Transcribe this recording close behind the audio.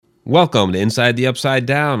Welcome to Inside the Upside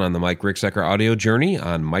Down on the Mike Ricksecker audio journey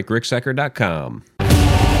on MikeRicksecker.com.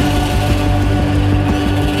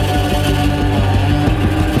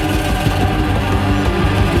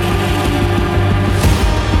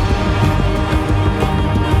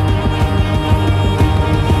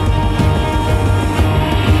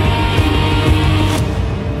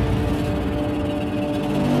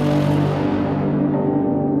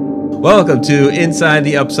 Welcome to Inside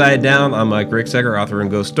the Upside Down. I'm Mike Ricksecker, author and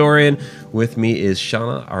ghost historian. With me is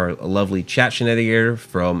Shauna, our lovely chat shenanigator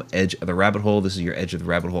from Edge of the Rabbit Hole. This is your Edge of the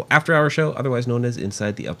Rabbit Hole after-hour show, otherwise known as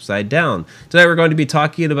Inside the Upside Down. Tonight we're going to be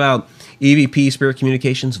talking about EVP, spirit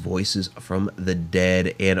communications, voices from the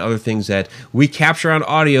dead, and other things that we capture on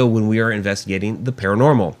audio when we are investigating the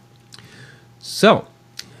paranormal. So,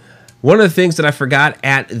 one of the things that I forgot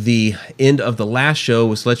at the end of the last show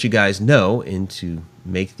was to let you guys know, and to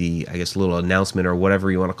make the, I guess, little announcement or whatever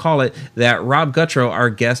you want to call it, that Rob Guttrow, our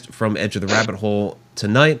guest from Edge of the Rabbit Hole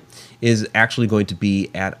tonight, is actually going to be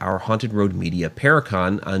at our Haunted Road Media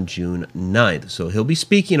Paracon on June 9th. So he'll be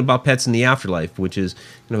speaking about pets in the afterlife, which is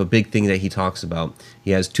kind of a big thing that he talks about. He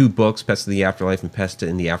has two books, Pets in the Afterlife and Pets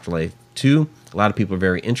in the Afterlife 2. A lot of people are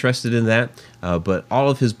very interested in that, but all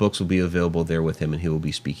of his books will be available there with him, and he will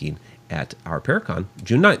be speaking at our Paracon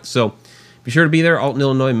June 9th. So be sure to be there, Alton,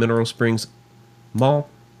 Illinois, Mineral Springs Mall.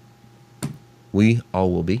 We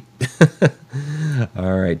all will be.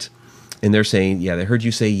 All right. And they're saying, yeah, they heard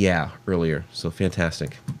you say yeah earlier. So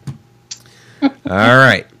fantastic. All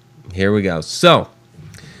right. Here we go. So,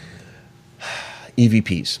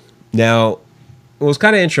 EVPs. Now, what was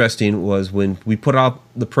kind of interesting was when we put out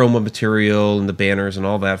the promo material and the banners and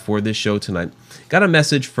all that for this show tonight, got a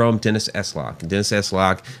message from Dennis Eslock. Dennis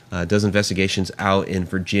Eslock does investigations out in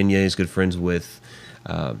Virginia. He's good friends with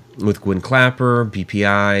Gwen Clapper,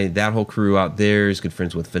 BPI, that whole crew out there. He's good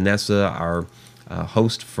friends with Vanessa, our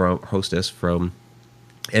hostess from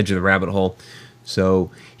Edge of the Rabbit Hole.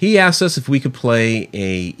 So he asked us if we could play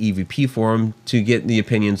a EVP for him to get the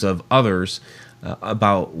opinions of others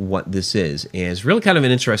about what this is. And it's really kind of an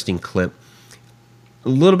interesting clip. A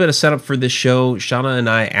little bit of setup for this show. Shauna and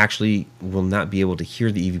I actually will not be able to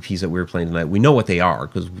hear the EVPs that we're playing tonight. We know what they are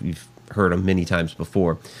because we've heard them many times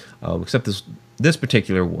before, except this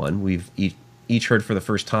particular one we've each heard for the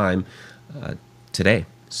first time today.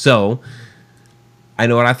 So I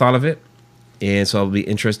know what I thought of it, and so I'll be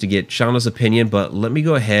interested to get Shauna's opinion, but let me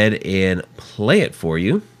go ahead and play it for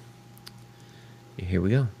you. Here we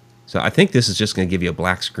go. So I think this is just going to give you a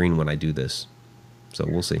black screen when I do this, so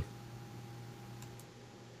we'll see.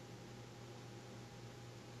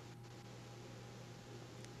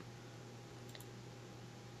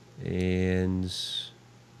 And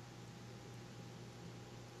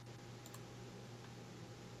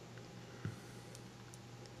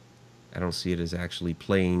I don't see it as actually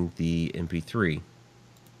playing the MP3.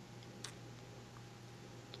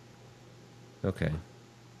 Okay.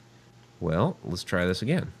 Well, let's try this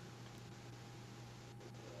again.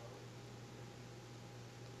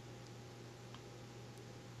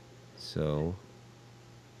 So,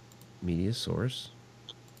 media source.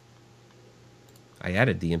 I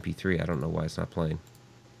added the MP3. I don't know why it's not playing.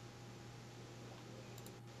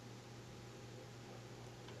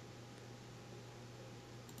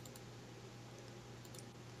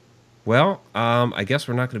 Well, I guess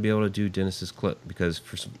we're not going to be able to do Dennis's clip because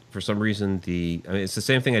for some reason it's the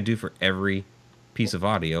same thing I do for every piece of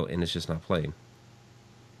audio, and it's just not playing.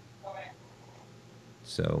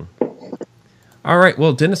 So, all right.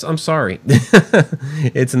 Well, Dennis, I'm sorry.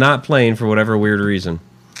 It's not playing for whatever weird reason.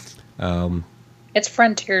 It's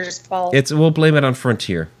Frontier's fault. We'll blame it on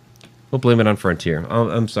Frontier.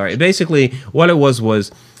 I'm sorry. Basically, what it was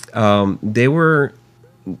they were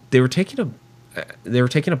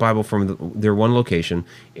taking a Bible from their one location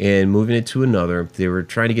and moving it to another. They were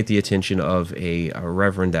trying to get the attention of a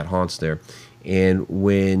reverend that haunts there. And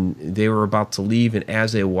when they were about to leave, and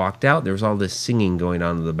as they walked out, there was all this singing going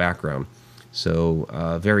on in the background. So,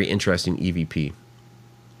 very interesting EVP.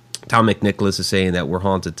 Tom McNicholas is saying that we're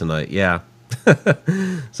haunted tonight. Yeah.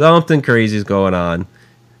 Something crazy is going on.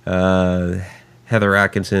 Heather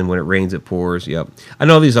Atkinson, when it rains, it pours. Yep. I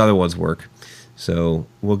know these other ones work. So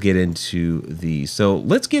we'll get into these. So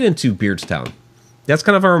let's get into Beardstown. That's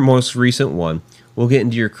kind of our most recent one. We'll get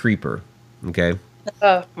into your creeper. Okay.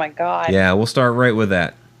 Oh my God. Yeah, we'll start right with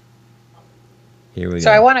that. Here we go.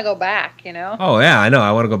 So I want to go back, you know? Oh yeah, I know.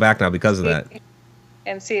 I want to go back now because of that.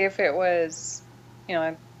 And see if it was,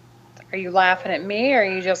 are you laughing at me or are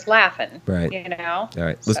you just laughing? Right. You know? All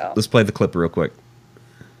right. Let's play the clip real quick.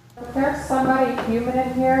 If there's somebody human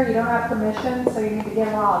in here, you don't have permission, so you need to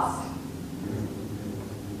get lost.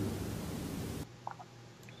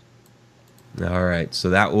 All right, so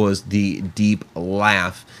that was the deep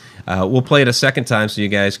laugh. We'll play it a second time so you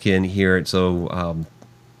guys can hear it. So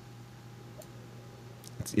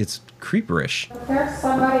it's creeperish. If there's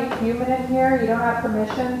somebody human in here, you don't have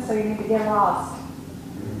permission, so you need to get lost.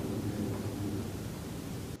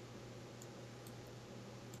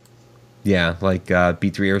 Yeah, like B3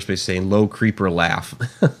 Aerospace saying low creeper laugh.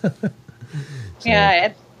 So, Yeah,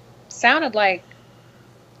 it sounded like,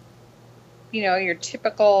 your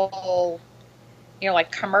typical,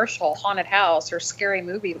 like commercial haunted house or scary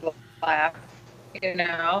movie laugh, you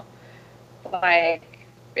know? Like,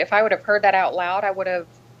 if I would have heard that out loud, I would have,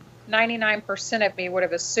 99% of me would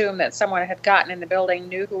have assumed that someone had gotten in the building,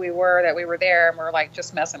 knew who we were, that we were there, and were like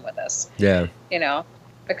just messing with us, yeah.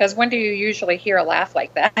 Because when do you usually hear a laugh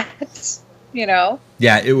like that? you know?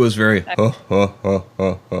 Yeah, it was very I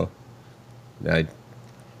have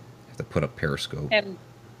to put up Periscope.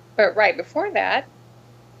 But right before that,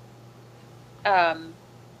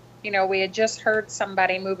 we had just heard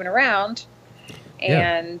somebody moving around,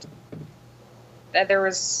 and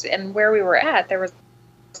and where we were at, there was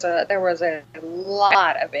a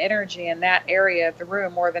lot of energy in that area of the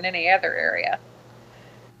room, more than any other area.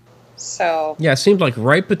 So yeah, it seemed like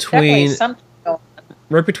right between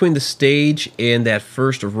the stage and that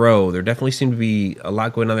first row, there definitely seemed to be a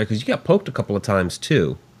lot going on there because you got poked a couple of times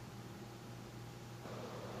too.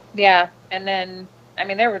 Yeah, and then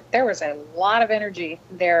there was a lot of energy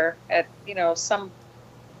there at some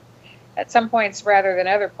points rather than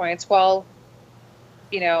other points. Well,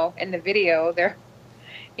 in the video there,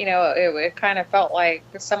 it kind of felt like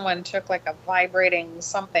someone took like a vibrating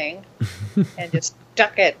something and just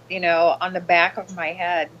stuck it, on the back of my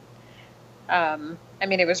head.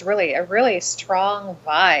 It was really a really strong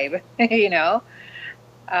vibe, and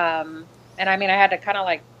I had to kind of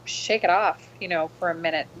like shake it off, for a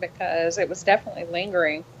minute because it was definitely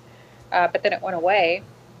lingering, but then it went away.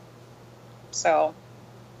 So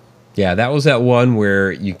yeah, that was that one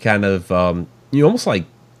where you kind of you almost like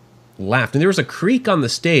laughed, and there was a creak on the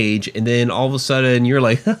stage, and then all of a sudden you're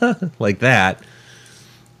like like that.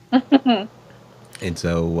 And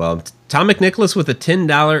so Tom McNicholas with a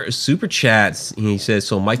 $10 super chat. He says,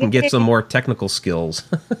 so Mike can get some more technical skills.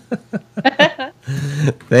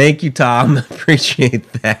 Thank you, Tom.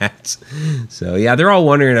 Appreciate that. So, yeah, they're all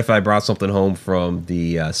wondering if I brought something home from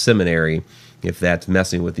the seminary, if that's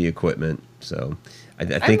messing with the equipment. So, I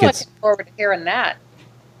think I'm looking forward to hearing that.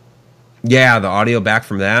 Yeah, the audio back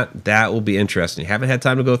from that will be interesting. Haven't had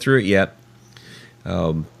time to go through it yet.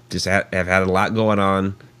 Just have had a lot going on.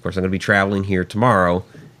 Of course, I'm going to be traveling here tomorrow,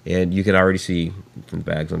 and you can already see from the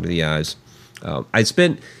bags under the eyes.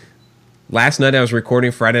 Last night I was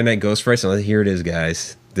recording Friday Night Ghost Fright, so here it is,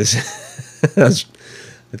 guys. I was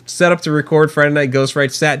set up to record Friday Night Ghost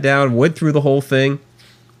Fright, sat down, went through the whole thing,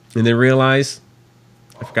 and then realized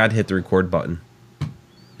I forgot to hit the record button.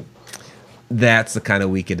 That's the kind of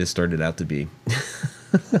week it has started out to be.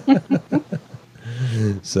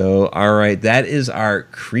 So, all right, that is our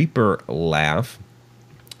creeper laugh.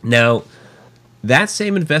 Now, that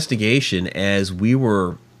same investigation, as we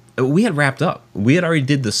had wrapped up. We had already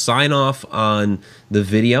did the sign off on the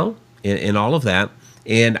video and all of that,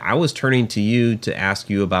 and I was turning to you to ask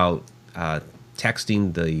you about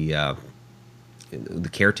texting the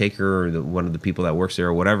caretaker or one of the people that works there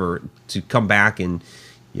or whatever to come back and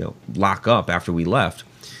lock up after we left.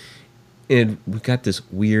 And we got this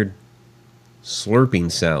weird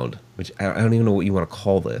slurping sound, which I don't even know what you want to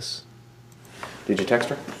call this. Did you text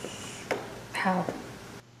her? How?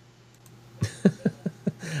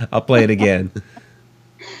 I'll play it again.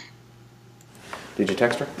 Did you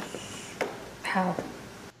text her? How?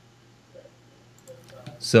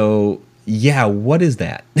 So, yeah, what is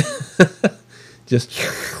that? Just,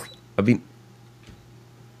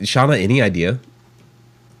 Shauna, any idea?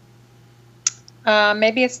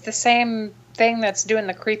 Maybe it's the same thing that's doing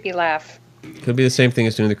the creepy laugh. Could be the same thing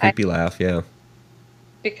as doing the creepy laugh, yeah.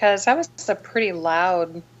 Because that was a pretty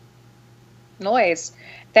loud noise.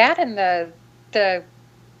 That and the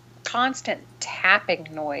constant tapping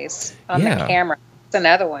noise on the camera. It's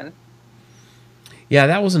another one. Yeah,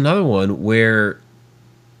 that was another one where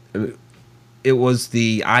it was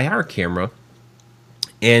the IR camera,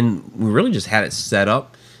 and we really just had it set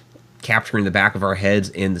up, capturing the back of our heads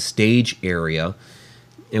in the stage area.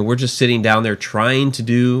 And we're just sitting down there trying to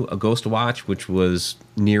do a ghost watch, which was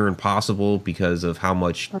near impossible because of how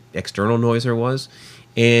much external noise there was.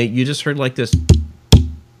 And you just heard like this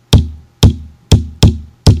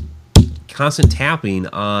constant tapping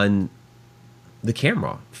on the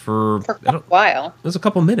camera for a while. It was a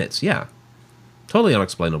couple minutes, yeah. Totally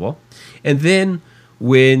unexplainable. And then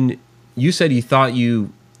when you said you thought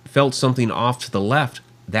you felt something off to the left,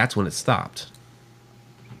 that's when it stopped.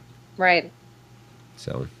 Right.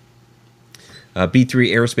 So,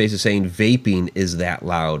 B3 Aerospace is saying vaping is that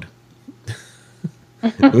loud.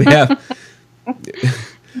 We have.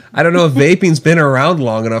 I don't know if vaping's been around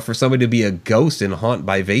long enough for somebody to be a ghost and haunt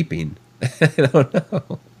by vaping. I don't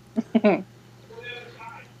know.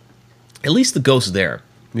 At least the ghost's there,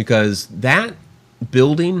 because that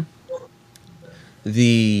building,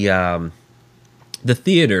 the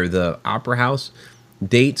theater, the opera house,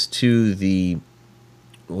 dates to the,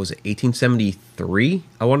 what was it, 1873,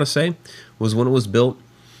 I want to say, was when it was built.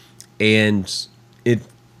 And it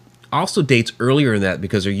also dates earlier than that,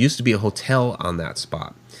 because there used to be a hotel on that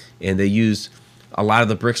spot. And they used a lot of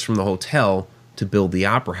the bricks from the hotel to build the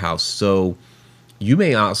opera house. So you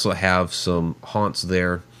may also have some haunts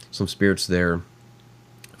there, some spirits there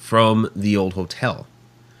from the old hotel.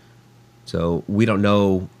 So we don't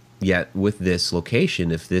know yet with this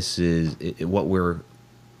location if this is what we're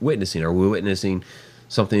witnessing. Are we witnessing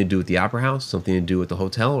something to do with the opera house, something to do with the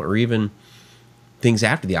hotel, or even things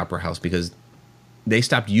after the opera house? Because they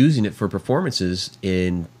stopped using it for performances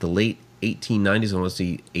in the late 1890s, I want to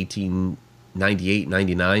say 1898,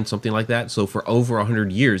 99, something like that. So for over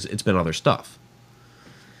 100 years, it's been other stuff.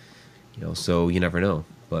 You know, so you never know.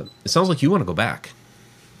 But it sounds like you want to go back.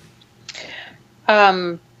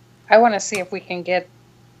 I want to see if we can get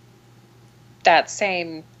that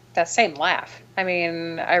same laugh. I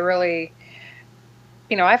mean, I really,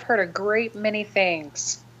 I've heard a great many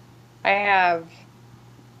things. I have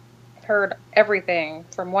heard everything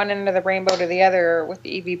from one end of the rainbow to the other with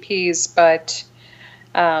the EVPs, but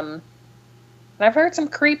and I've heard some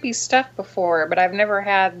creepy stuff before, but I've never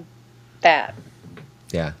had that.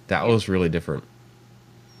 Yeah, that was really different.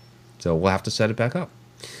 So we'll have to set it back up.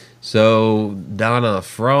 So Donna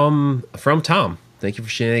from Tom, thank you for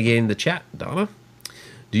sharing the chat, Donna.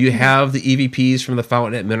 Do you have the EVPs from the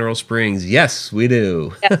fountain at Mineral Springs? Yes, we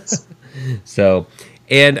do. Yes. So,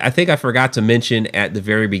 and I think I forgot to mention at the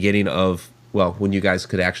very beginning of, well, when you guys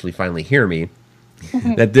could actually finally hear me,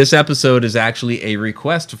 that this episode is actually a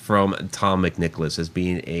request from Tom McNicholas as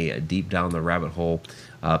being a Deep Down the Rabbit Hole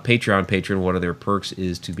Patreon patron. One of their perks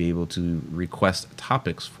is to be able to request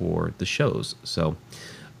topics for the shows. So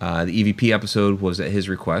the EVP episode was at his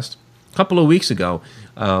request. A couple of weeks ago,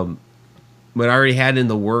 but I already had in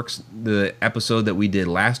the works the episode that we did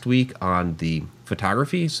last week on the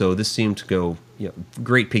photography. So this seemed to go,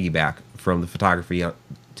 great piggyback from the photography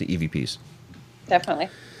to EVPs. Definitely.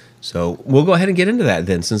 So we'll go ahead and get into that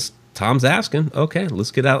then, since Tom's asking. Okay,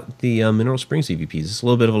 let's get out the Mineral Springs EVPs. It's a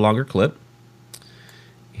little bit of a longer clip.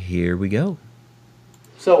 Here we go.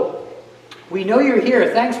 So, we know you're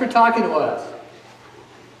here. Thanks for talking to us.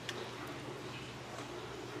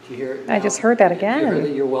 Did you hear it? I just heard that again. Did you hear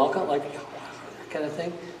that you're welcome? Like, that kind of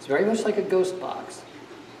thing? It's very much like a ghost box.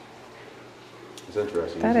 It's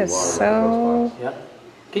interesting. That is so... Yep.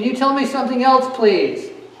 Can you tell me something else,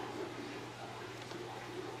 please?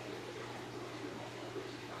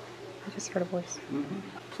 I just heard a voice. Mm-hmm.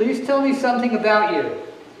 Please tell me something about you.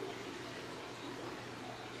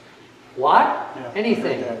 What? Yeah,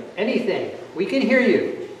 Anything. Anything. We can hear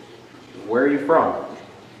you. Where are you from?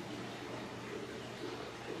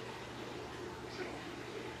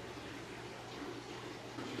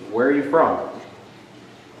 Where are you from?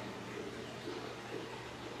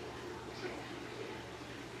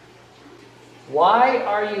 Why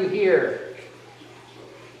are you here?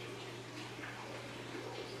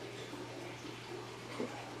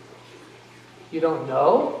 You don't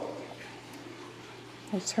know?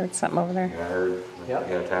 I just heard something over there. Yeah, I heard Yep.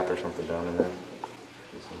 you got a tap or something down in there.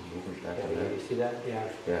 There's some movement back in there. You see that? Yeah.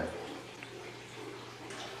 Yeah.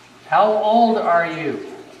 How old are you?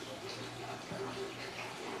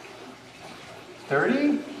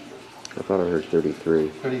 30? I thought I heard 33.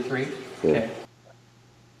 33? Yeah. Okay.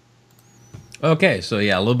 Okay, so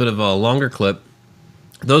yeah, a little bit of a longer clip.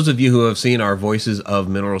 Those of you who have seen our Voices of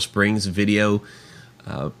Mineral Springs video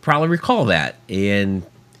probably recall that. And,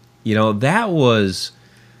 that was...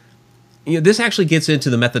 this actually gets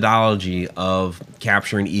into the methodology of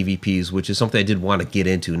capturing EVPs, which is something I did want to get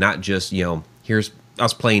into. Not just, here's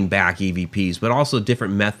us playing back EVPs, but also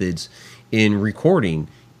different methods in recording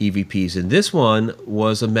EVPs. And this one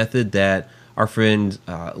was a method that our friend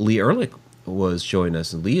Lee Ehrlich was showing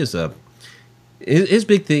us. And Lee is his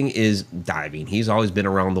big thing is diving. He's always been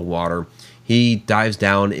around the water. He dives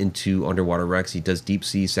down into underwater wrecks. He does deep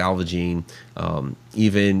sea salvaging,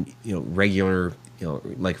 even regular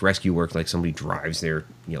like rescue work, like somebody drives their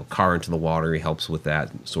car into the water. He helps with that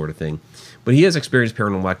sort of thing. But he has experienced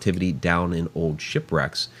paranormal activity down in old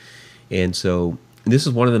shipwrecks, and so this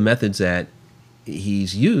is one of the methods that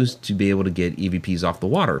he's used to be able to get EVPs off the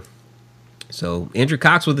water. So Andrew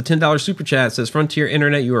Cox with the $10 super chat says, Frontier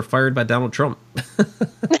Internet, you are fired by Donald Trump.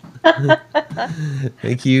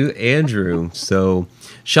 Thank you, Andrew. So,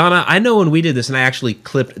 Shauna, I know when we did this, and I actually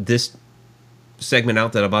clipped this segment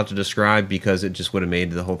out that I'm about to describe because it just would have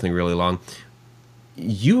made the whole thing really long.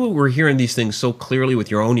 You were hearing these things so clearly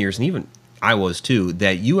with your own ears, and even I was too,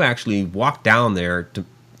 that you actually walked down there to,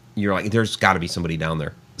 you're like, there's got to be somebody down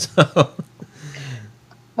there. So,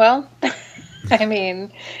 Well, I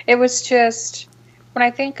mean, it was just when I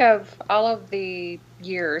think of all of the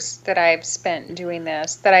years that I've spent doing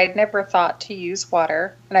this, that I'd never thought to use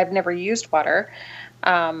water, and I've never used water.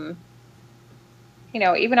 Um,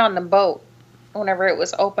 Even on the boat, whenever it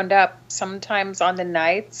was opened up, sometimes on the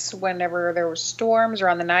nights, whenever there were storms, or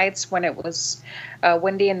on the nights when it was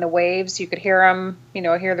windy in the waves, you could hear them,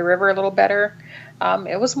 hear the river a little better.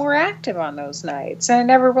 It was more active on those nights, and I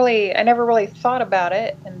never really thought about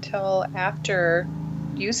it until after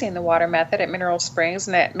using the water method at Mineral Springs,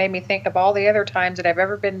 and it made me think of all the other times that I've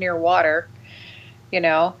ever been near water,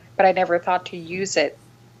 but I never thought to use it,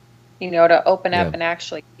 to open up and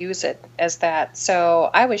actually use it as that. So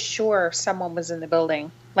I was sure someone was in the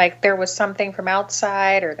building, like there was something from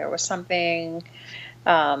outside, or there was something,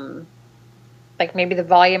 like maybe the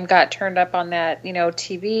volume got turned up on that,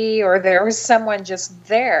 TV, or there was someone just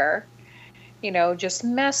there, just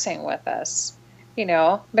messing with us,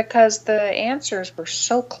 because the answers were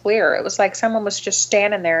so clear. It was like someone was just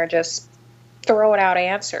standing there just throwing out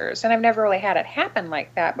answers. And I've never really had it happen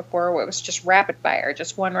like that before, where it was just rapid fire,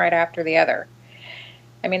 just one right after the other.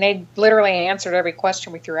 I mean, they literally answered every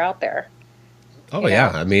question we threw out there. oh yeah,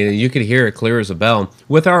 I mean, you could hear it clear as a bell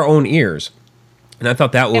with our own ears. And I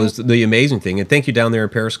thought that was the amazing thing. And thank you down there in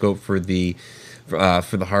Periscope for the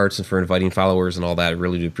hearts and for inviting followers and all that. I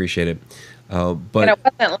really do appreciate it. But it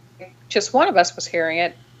wasn't like just one of us was hearing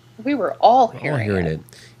it. We were all hearing it.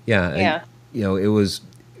 Yeah. Yeah. And, it was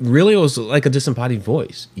like a disembodied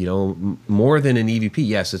voice, more than an EVP.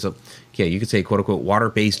 Yes, you could say, quote unquote,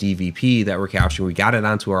 water-based EVP that we're capturing. We got it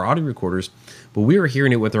onto our audio recorders, but we were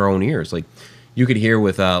hearing it with our own ears. Like you could hear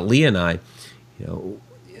with Leah and I,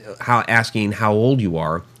 asking how old you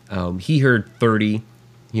are. He heard 30.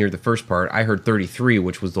 He heard the first part. I heard 33,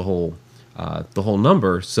 which was the whole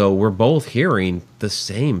number. So we're both hearing the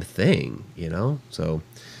same thing, So,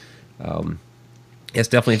 yes,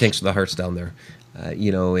 definitely thanks for the hearts down there.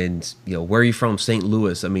 Where are you from? St.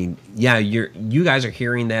 Louis. I mean, yeah, you guys are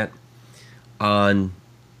hearing that on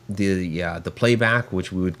the playback,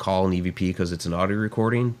 which we would call an EVP because it's an audio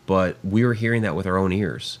recording, but we were hearing that with our own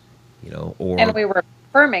ears, And we were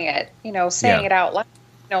confirming it, saying it out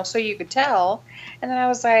loud, so you could tell. And then I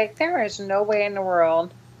was like, there is no way in the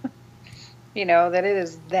world, that it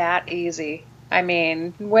is that easy. I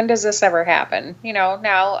mean, when does this ever happen?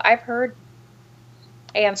 Now I've heard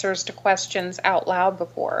answers to questions out loud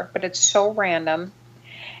before, but it's so random,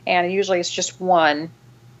 and usually it's just one,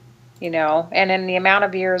 and in the amount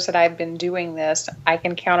of years that I've been doing this, I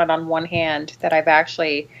can count it on one hand that I've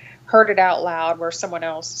actually heard it out loud where someone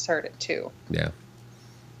else has heard it too. Yeah.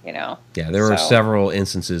 Yeah, there were several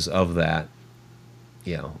instances of that,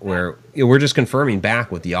 where we're just confirming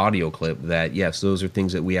back with the audio clip that, yes, those are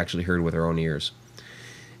things that we actually heard with our own ears.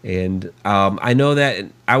 And I know that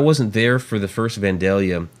I wasn't there for the first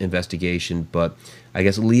Vandalia investigation, but I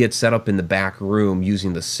guess Lee had set up in the back room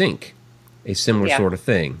using the sink, a similar sort of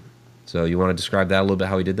thing. So you want to describe that a little bit,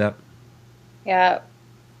 how he did that? Yeah.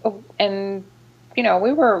 And, we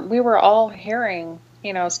were all hearing,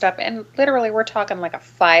 stuff. And literally we're talking like a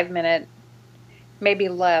 5-minute, maybe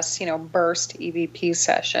less, burst EVP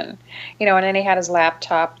session, and then he had his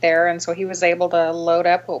laptop there. And so he was able to load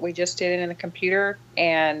up what we just did in the computer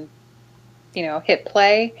and, hit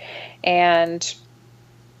play. And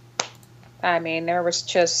I mean, there was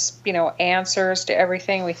just, answers to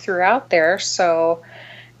everything we threw out there. So,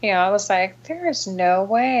 I was like, there is no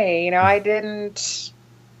way, I didn't,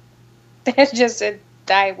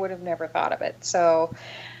 I would have never thought of it. So,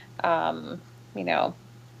 but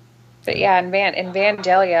yeah, in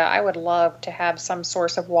Vandalia, I would love to have some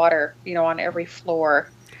source of water, on every floor.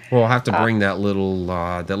 Well, I'll have to bring that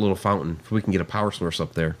little fountain if we can get a power source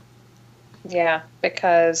up there. Yeah,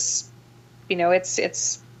 because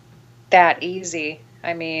it's that easy.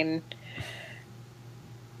 I mean,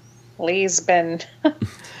 Lee's been,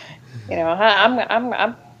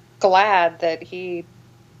 I'm glad that he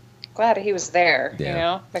was there.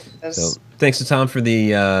 Because so thanks to Tom for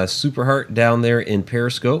the super heart down there in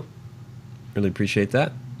Periscope. Really appreciate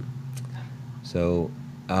that. So,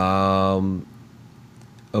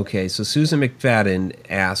 Okay, so Susan McFadden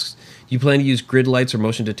asks, "You plan to use grid lights or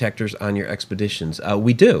motion detectors on your expeditions?"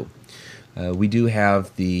 We do. We do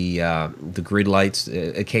have the grid lights.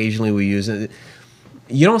 Occasionally, we use it.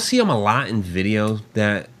 You don't see them a lot in video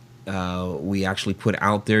that we actually put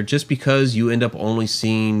out there, just because you end up only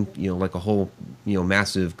seeing like a whole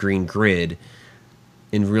massive green grid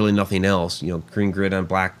and really nothing else. Green grid on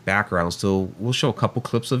black background. So we'll show a couple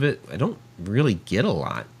clips of it. I don't really get a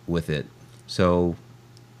lot with it, so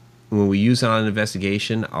when we use it on an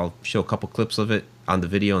investigation, I'll show a couple clips of it on the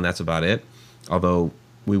video, and that's about it. Although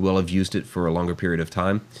we will have used it for a longer period of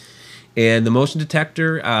time. And the motion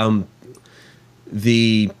detector,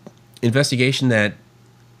 the investigation that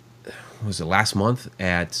was it last month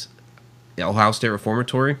at Ohio State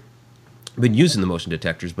Reformatory, I've been using the motion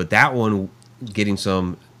detectors, but that one getting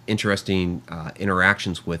some interesting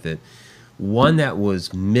interactions with it. One that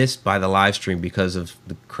was missed by the live stream because of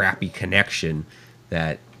the crappy connection.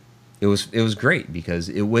 That it was great because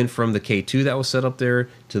it went from the K2 that was set up there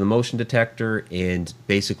to the motion detector, and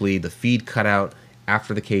basically the feed cut out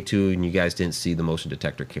after the K2, and you guys didn't see the motion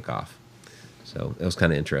detector kick off. So it was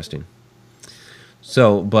kind of interesting.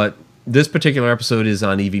 So, but this particular episode is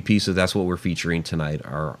on EVP, so that's what we're featuring tonight,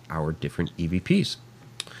 are our different EVPs.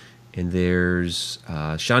 And there's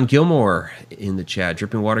Sean Gilmore in the chat.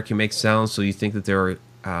 Dripping water can make sounds, so you think that they're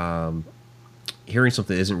hearing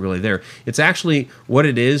something that isn't really there. It's actually what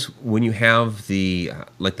it is when you have the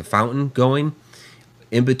like the fountain going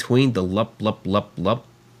in between the lup lup lup lup.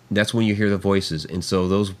 That's when you hear the voices. And so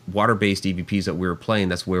those water-based EVPs that we were playing,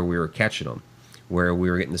 that's where we were catching them, where we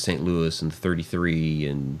were getting the St. Louis and 33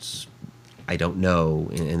 and I don't know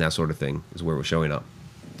and that sort of thing is where we're showing up.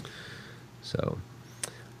 So,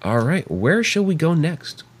 all right, where shall we go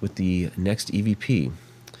next with the next EVP?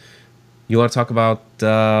 You want to talk about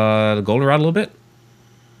the Goldenrod a little bit?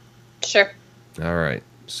 Sure. All right.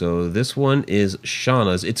 So this one is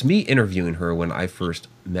Shauna's. It's me interviewing her when I first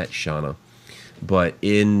met Shauna. But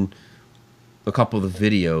in a couple of the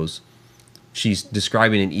videos, she's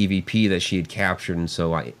describing an EVP that she had captured, and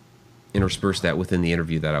so I interspersed that within the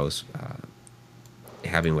interview that I was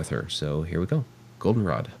having with her. So here we go.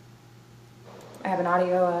 Goldenrod. I have an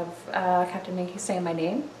audio of Captain Minky saying my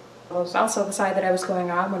name. It was also the side that I was going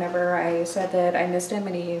on whenever I said that I missed him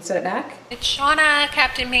and he said it back. It's Shauna,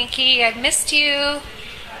 Captain Minky. I've missed you.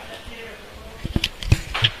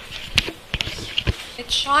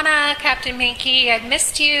 It's Shauna, Captain Minky. I've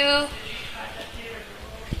missed you.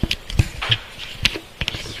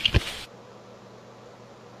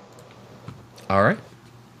 All right.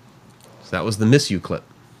 So that was the Miss You clip.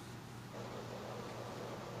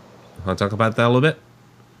 Want to talk about that a little bit?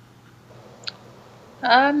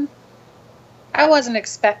 I wasn't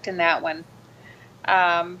expecting that one.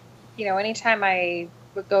 Anytime I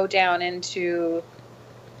would go down into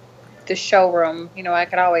the showroom, I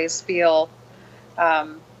could always feel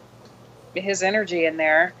his energy in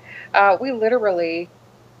there. We literally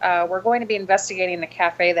were going to be investigating the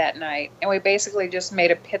cafe that night, and we basically just made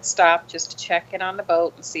a pit stop just to check in on the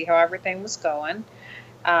boat and see how everything was going,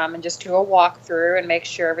 and just do a walkthrough and make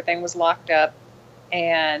sure everything was locked up.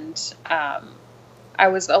 And I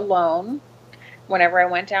was alone whenever I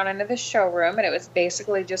went down into the showroom, and it was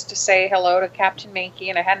basically just to say hello to Captain Minky,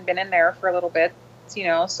 and I hadn't been in there for a little bit,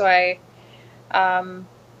 so I,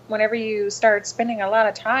 whenever you start spending a lot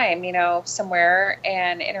of time, somewhere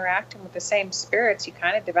and interacting with the same spirits, you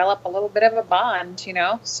kind of develop a little bit of a bond,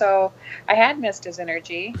 so I had missed his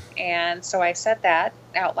energy, and so I said that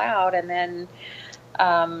out loud, and then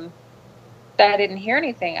I didn't hear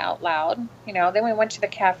anything out loud, then we went to the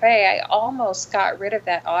cafe. I almost got rid of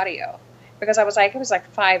that audio because I was like, it was like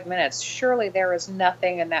 5 minutes. Surely there was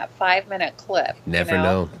nothing in that 5-minute clip. Never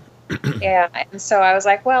know. Yeah. And so I was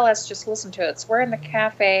like, well, let's just listen to it. So we're in the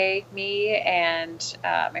cafe, me and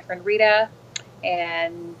my friend Rita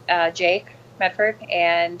and Jake Medford.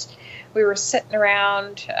 And we were sitting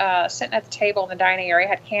around, sitting at the table in the dining area,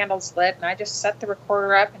 had candles lit. And I just set the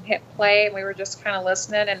recorder up and hit play. And we were just kind of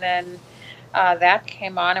listening. And then that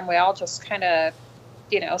came on, and we all just kind of,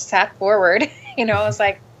 sat forward. It was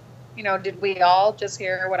like, did we all just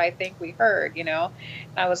hear what I think we heard, And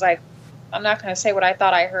I was like, I'm not going to say what I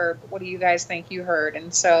thought I heard. What do you guys think you heard?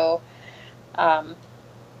 And so, and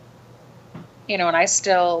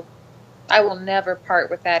I will never part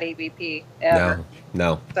with that EVP ever.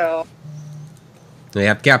 No. So. You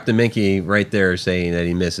have Captain Minky right there saying that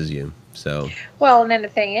he misses you. So. Well, and then the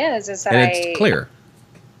thing is that and it's clear.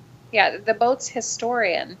 Yeah, the boat's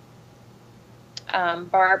historian,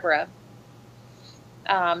 Barbara.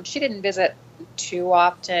 She didn't visit too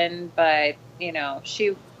often, but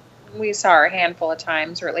we saw her a handful of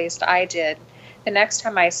times, or at least I did. the next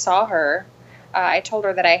time I saw her, I told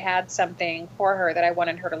her that I had something for her that I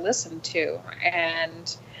wanted her to listen to.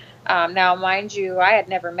 And now, mind you, I had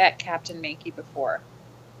never met Captain Minky before.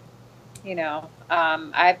 You know,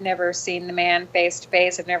 I've never seen the man face to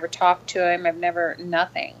face. I've never talked to him.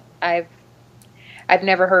 Nothing. I've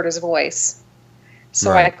never heard his voice. So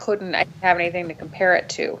Right. I didn't have anything to compare it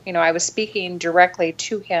to. You know, I was speaking directly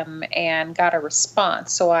to him and got a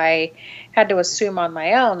response. So I had to assume on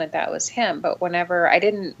my own that that was him. But whenever I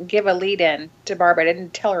didn't give a lead in to Barbara, I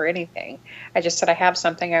didn't tell her anything. I just said, I have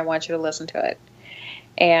something. I want you to listen to it.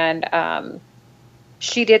 And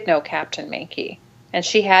she did know Captain Minky. And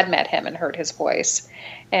she had met him and heard his voice.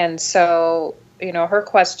 And so, you know, her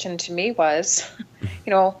question to me was,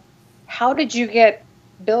 you know, how did you get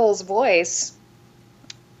Bill's voice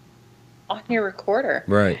on your recorder?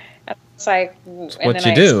 Right. And it's like, It's and what then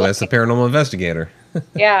you I do as a explained. paranormal investigator.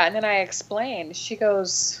 Yeah, and then I explained. She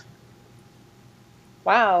goes,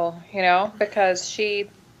 wow, you know, because she,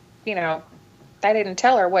 you know, I didn't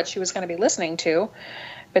tell her what she was going to be listening to.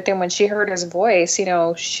 But then when she heard his voice, you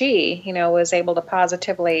know, she, you know, was able to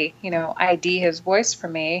positively, you know, ID his voice for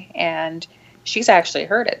me. And she's actually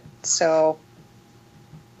heard it. So,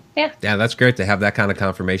 yeah. Yeah, that's great to have that kind of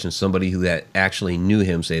confirmation. Somebody who that actually knew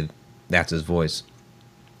him say that's his voice.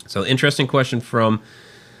 So interesting question from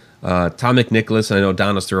Tom McNicholas. I know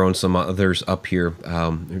Donna's throwing some others up here.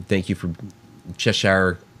 Thank you for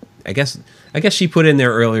Cheshire. I guess she put in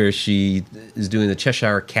there earlier she is doing the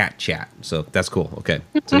Cheshire Cat chat. So that's cool. Okay.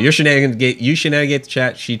 So you shenanigate the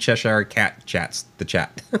chat. She Cheshire Cat chats the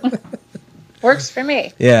chat. Works for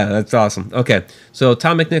me. Yeah, that's awesome. Okay. So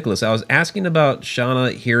Tom McNicholas, I was asking about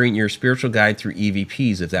Shauna hearing your spiritual guide through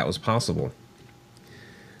EVPs, if that was possible.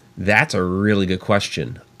 That's a really good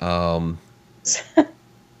question.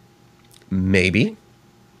 Maybe.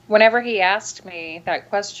 Whenever he asked me that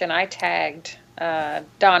question, I tagged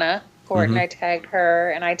Donna Gordon. I tagged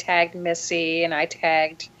her, and I tagged Missy, and I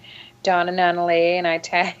tagged Donna Nunnally, and I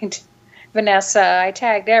tagged Vanessa. I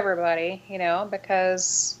tagged everybody, you know,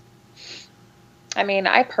 because, I mean,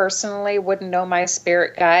 I personally wouldn't know my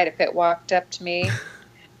spirit guide if it walked up to me.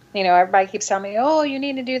 You know, everybody keeps telling me, oh, you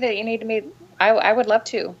need to do that. You need to meet. I would love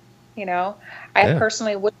to, you know. I Yeah.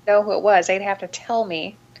 personally wouldn't know who it was. They'd have to tell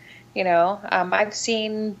me, you know. I've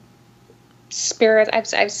seen spirits.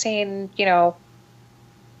 I've seen, you know,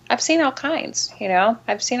 I've seen all kinds, you know.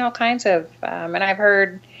 I've seen all kinds of, and I've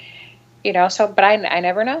heard, you know, so, but I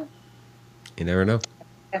never know. You never know.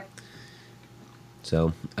 Yeah.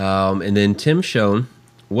 So, and then Tim Schoen,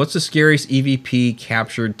 what's the scariest EVP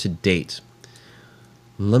captured to date?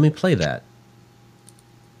 Let me play that.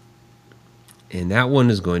 And that one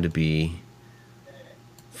is going to be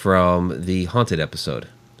from the Haunted episode.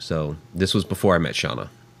 So this was before I met Shauna.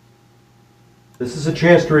 This is a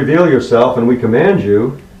chance to reveal yourself, and we command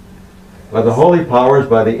you, by the holy powers,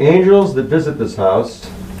 by the angels that visit this house.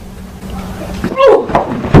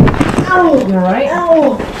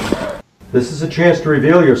 This is a chance to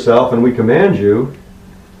reveal yourself, and we command you,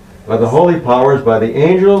 by the holy powers, by the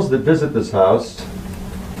angels that visit this house.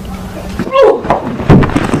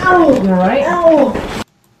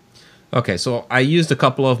 Okay, so I used a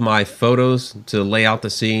couple of my photos to lay out the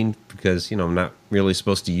scene because, you know, I'm not really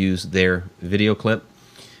supposed to use their video clip.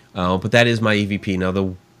 But that is my EVP. Now,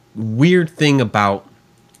 the weird thing about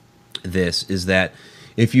this is that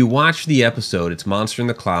if you watch the episode, it's Monster in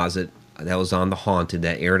the Closet. That was on The Haunted.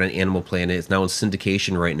 That aired on Animal Planet. It's now in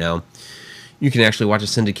syndication right now. You can actually watch it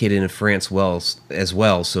syndicated in France as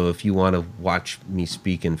well. So if you want to watch me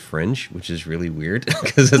speak in French, which is really weird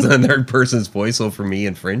because it's a third person's voice over me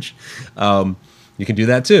in French, you can do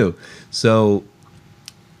that too. So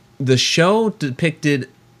the show depicted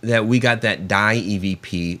that we got that die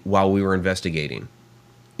EVP while we were investigating.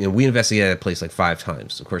 You know, we investigated that place like 5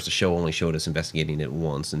 times. Of course, the show only showed us investigating it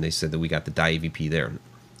once, and they said that we got the die EVP there,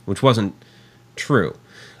 which wasn't true.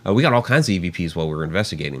 We got all kinds of EVPs while we were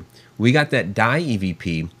investigating. We got that die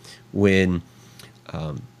EVP when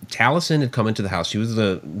Taliesin had come into the house. She was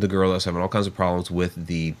the girl that was having all kinds of problems with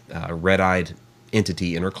the red-eyed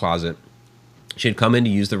entity in her closet. She had come in to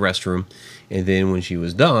use the restroom, and then when she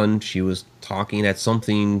was done, she was talking at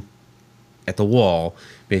something at the wall,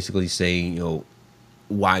 basically saying, you know,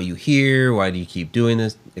 why are you here? Why do you keep doing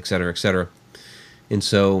this? Et cetera, et cetera. And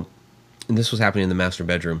this was happening in the master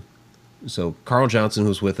bedroom. So Carl Johnson,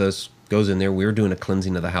 who's with us, goes in there. We were doing a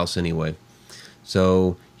cleansing of the house anyway.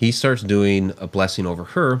 So he starts doing a blessing over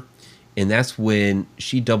her, and that's when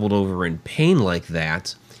she doubled over in pain like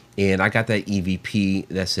that, and I got that EVP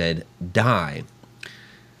that said, die.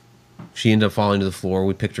 She ended up falling to the floor.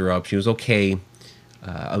 We picked her up. She was okay.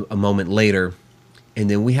 A moment later, And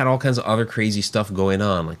then we had all kinds of other crazy stuff going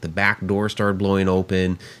on, like the back door started blowing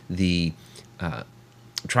open, the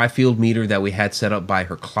tri-field meter that we had set up by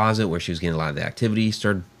her closet where she was getting a lot of the activity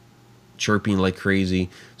started chirping like crazy.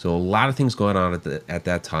 So a lot of things going on at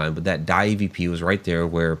that time, but that die EVP was right there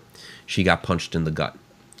where she got punched in the gut.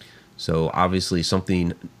 So obviously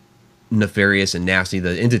something nefarious and nasty,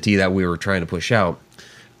 the entity that we were trying to push out,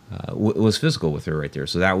 was physical with her right there.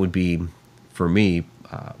 So that would be, for me,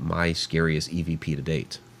 my scariest EVP to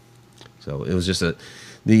date. So it was just the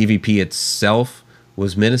EVP itself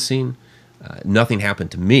was menacing. Nothing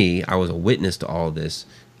happened to me. I was a witness to all of this,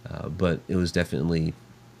 but it was definitely,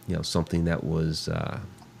 something that was,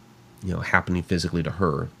 happening physically to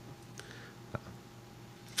her.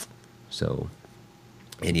 So,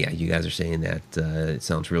 and yeah, you guys are saying that it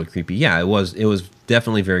sounds really creepy. Yeah, it was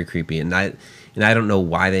definitely very creepy, and I don't know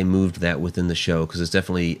why they moved that within the show, because it's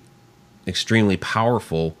definitely extremely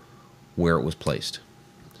powerful where it was placed.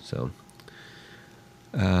 So,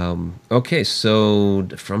 okay, so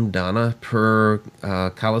from Donna per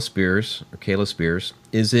Kayla Spears,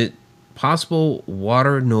 is it possible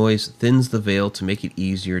water noise thins the veil to make it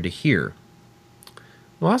easier to hear?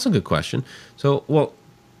 Well, that's a good question. So,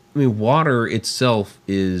 water itself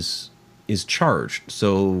is charged,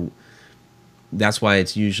 so that's why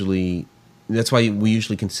we usually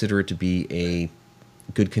consider it to be a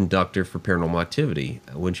good conductor for paranormal activity.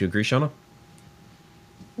 Wouldn't you agree, Shauna?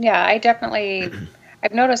 Yeah,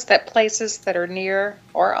 I've noticed that places that are near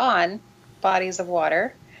or on bodies of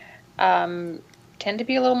water tend to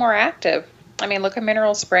be a little more active. I mean, look at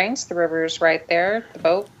Mineral Springs. The river's right there. The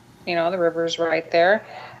boat, the river's right there.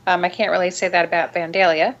 I can't really say that about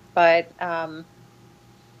Vandalia, but, I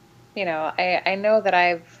know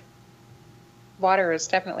that water is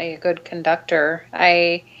definitely a good conductor.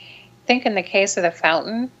 I think in the case of the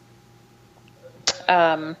fountain,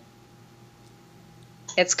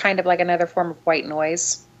 it's kind of like another form of white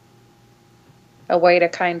noise, a way to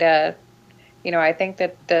kind of, I think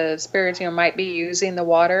that the spirits, might be using the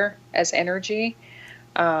water as energy.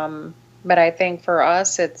 But I think for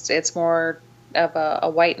us, it's more of a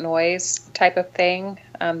white noise type of thing,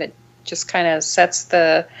 that just kind of sets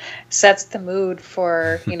the mood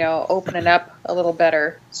for, opening up a little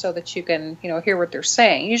better so that you can, hear what they're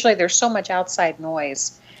saying. Usually there's so much outside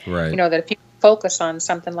noise, right? That if you focus on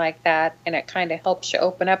something like that, and it kind of helps you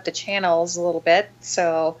open up the channels a little bit.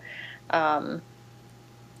 So,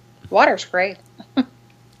 water's great.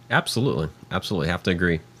 Absolutely. Have to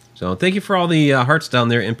agree. So thank you for all the hearts down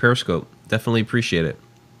there in Periscope. Definitely appreciate it.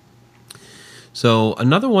 So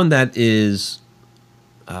another one that is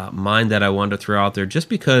mine that I wanted to throw out there, just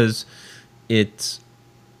because it's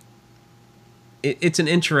an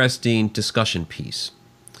interesting discussion piece,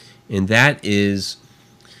 and that is,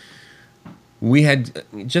 we had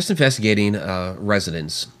just investigating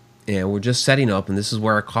residents, and we're just setting up, and this is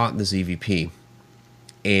where I caught this EVP,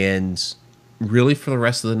 and really for the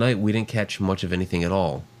rest of the night we didn't catch much of anything at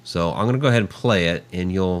all. So I'm going to go ahead and play it,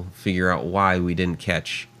 and you'll figure out why we didn't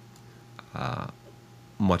catch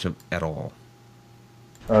much of at all.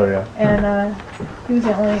 Oh yeah. And he was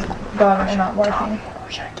the only dog and not barking.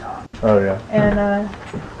 Oh yeah. And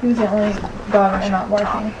he was the only dog and not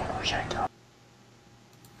barking.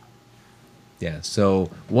 Yeah,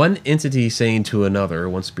 so one entity saying to another,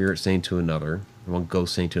 one spirit saying to another, one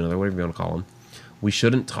ghost saying to another, whatever you want to call them, we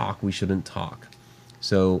shouldn't talk.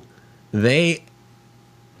 So they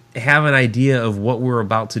have an idea of what we're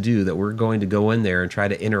about to do, that we're going to go in there and try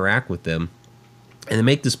to interact with them and to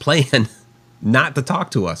make this plan not to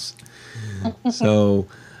talk to us. So,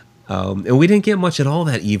 and we didn't get much at all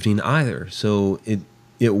that evening either. So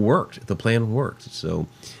it worked. The plan worked. So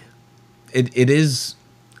it is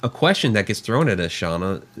a question that gets thrown at us,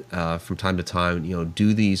 Shauna, from time to time.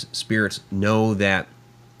 Do these spirits know that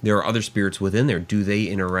there are other spirits within there? Do they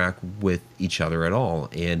interact with each other at all?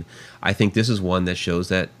 And I think this is one that shows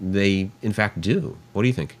that they, in fact, do. What do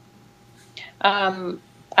you think?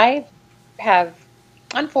 I have,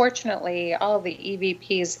 unfortunately, all of the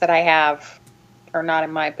EVPs that I have are not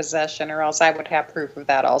in my possession, or else I would have proof of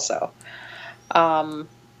that also.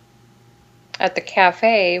 At the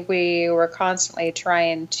cafe, we were constantly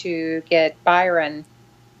trying to get Byron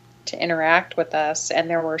to interact with us, and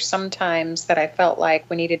there were some times that I felt like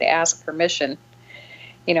we needed to ask permission,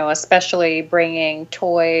 especially bringing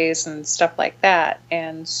toys and stuff like that.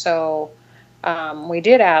 And so we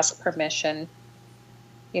did ask permission,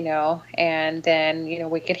 and then,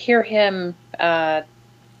 we could hear him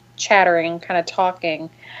chattering, kind of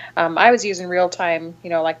talking. I was using real-time,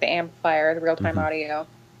 like the amplifier, the real-time audio.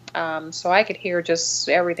 So I could hear just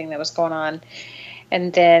everything that was going on.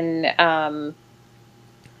 And then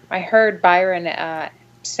I heard Byron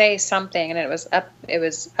say something, and it was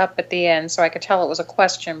up at the end, so I could tell it was a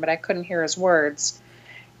question, but I couldn't hear his words.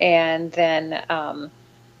 And then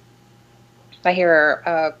I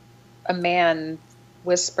hear a man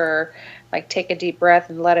whisper, like, take a deep breath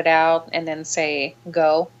and let it out, and then say,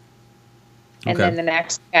 go. And Okay. then the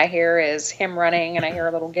next thing I hear is him running, and I hear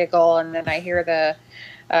a little giggle, and then I hear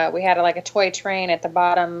we had like a toy train at the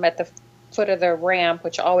bottom, at the foot of the ramp,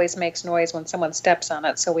 which always makes noise when someone steps on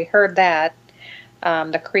it. So we heard that,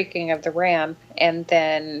 the creaking of the ramp, and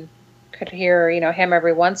then could hear, him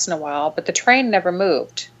every once in a while, but the train never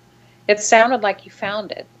moved. It sounded like you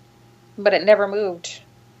found it, but it never moved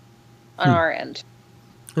on our end.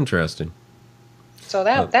 Interesting. So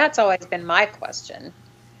that's always been my question.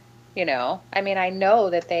 I mean, I know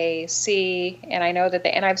that they see, and I know that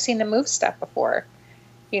and I've seen them move stuff before,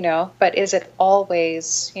 but is it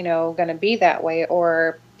always, going to be that way?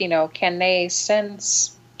 Or, can they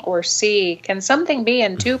sense or see, can something be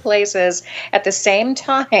in two places at the same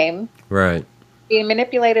time? Right. Be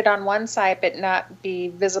manipulated on one side, but not be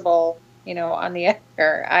visible, on the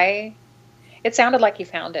other. It sounded like you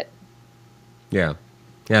found it. Yeah.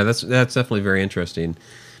 Yeah, that's definitely very interesting.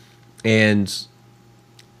 And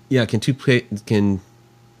yeah, can it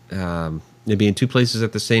be in two places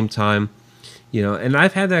at the same time? And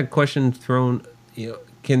I've had that question thrown,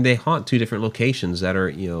 can they haunt two different locations that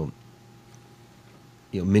are,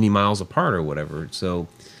 many miles apart or whatever? So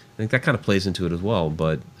I think that kind of plays into it as well.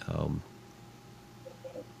 But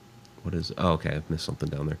okay, I missed something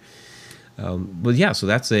down there. But yeah, so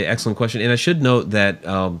that's an excellent question. And I should note that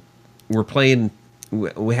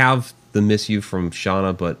we have the Miss You from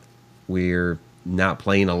Shauna, but we're not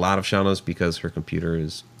playing a lot of Shauna's because her computer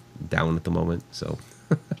is down at the moment. So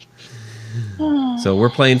so we're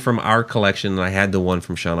playing from our collection, and I had the one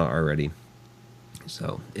from Shauna already.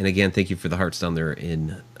 So, and again, thank you for the hearts down there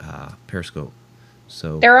in Periscope.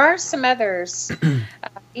 So there are some others,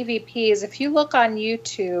 EVPs. If you look on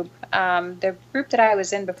YouTube, the group that I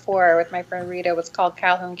was in before with my friend Rita was called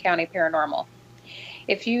Calhoun County Paranormal.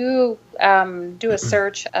 If you do a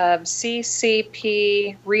search of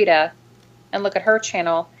CCP Rita and look at her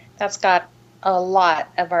channel, that's got a lot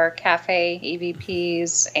of our cafe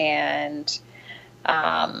EVPs, and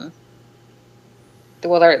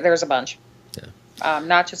there's a bunch. Yeah.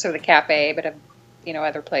 Not just of the cafe, but of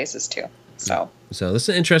other places too. So this is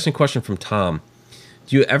an interesting question from Tom.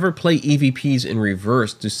 Do you ever play EVPs in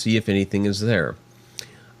reverse to see if anything is there?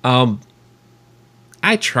 I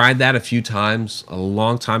tried that a few times a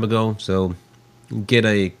long time ago. So get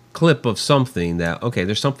a clip of something that, okay,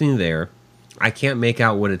 there's something there. I can't make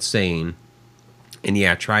out what it's saying. And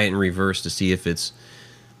yeah, try it in reverse to see if it's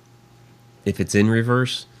in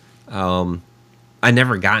reverse. I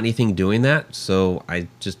never got anything doing that, so I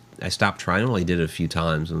stopped trying. I only did it a few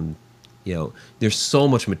times, and there's so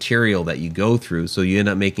much material that you go through, so you end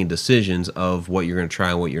up making decisions of what you're going to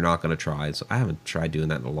try and what you're not going to try. So I haven't tried doing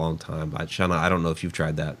that in a long time. But Shauna, I don't know if you've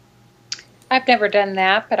tried that. I've never done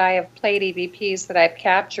that, but I have played EVPs that I've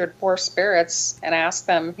captured for spirits and asked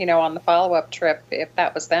them, on the follow-up trip if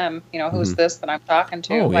that was them. Who's this that I'm talking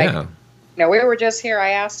to? Oh, yeah. We were just here. I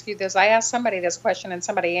asked you this. I asked somebody this question, and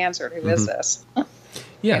somebody answered. Who is this?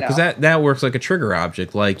 Yeah, because that works like a trigger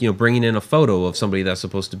object, like bringing in a photo of somebody that's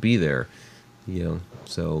supposed to be there.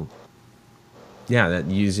 So yeah, that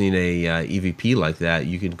using a EVP like that,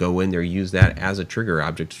 you could go in there, use that as a trigger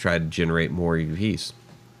object to try to generate more EVPs.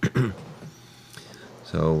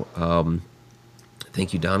 So,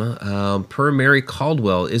 thank you, Donna. Per Mary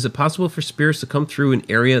Caldwell, is it possible for spirits to come through an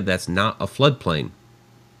area that's not a floodplain?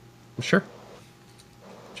 Sure.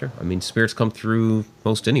 I mean, spirits come through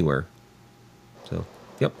most anywhere. So,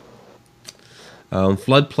 yep.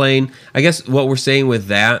 Floodplain. I guess what we're saying with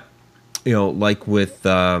that, like with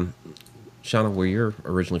Shauna, where you're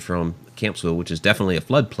originally from, Campsville, which is definitely a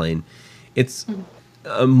floodplain, it's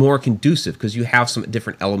more conducive because you have some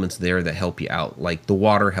different elements there that help you out. Like the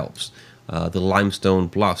water helps. The limestone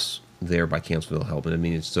bluffs there by Campsville help. And I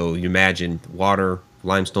mean, so you imagine water,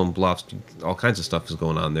 limestone bluffs, all kinds of stuff is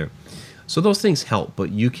going on there. So those things help,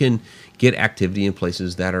 but you can get activity in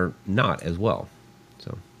places that are not as well.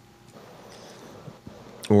 So,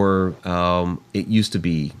 or it used to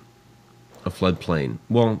be a floodplain.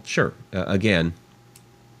 Well, sure. Again,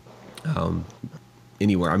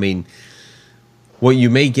 anywhere. I mean, what you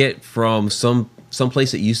may get from some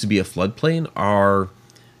place that used to be a floodplain are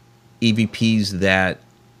EVPs that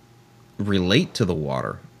relate to the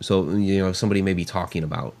water. So somebody may be talking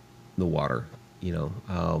about the water.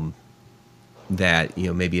 That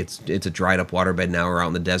maybe it's a dried up waterbed now or out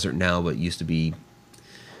in the desert now, but it used to be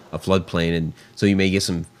a floodplain, and so you may get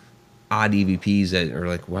some odd EVPs that are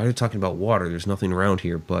like, why are you talking about water? There's nothing around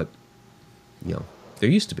here, but there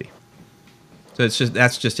used to be. So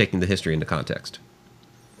that's just taking the history into context.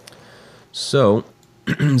 So,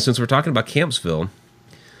 since we're talking about Campsville,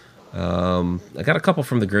 I got a couple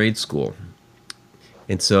from the grade school.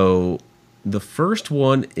 And so the first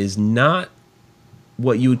one is not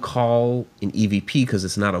what you would call an EVP because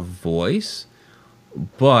it's not a voice,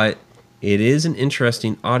 but it is an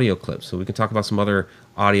interesting audio clip. So we can talk about some other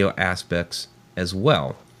audio aspects as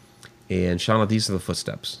well. And Shauna, these are the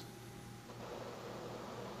footsteps.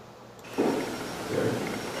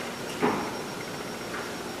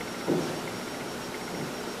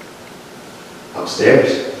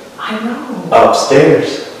 Upstairs. I know.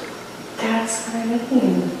 Upstairs. That's what I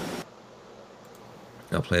mean.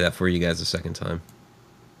 I'll play that for you guys a second time.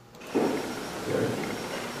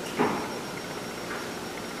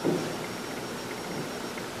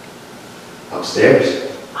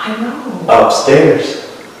 Upstairs. I know. Upstairs.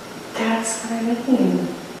 That's what I mean.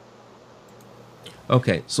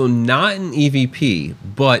 Okay, so not an EVP,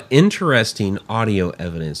 but interesting audio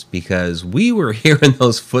evidence because we were hearing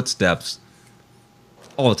those footsteps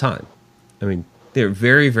all the time. I mean, they're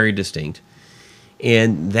very, very distinct.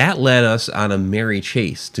 And that led us on a merry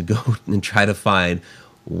chase to go and try to find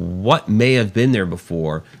what may have been there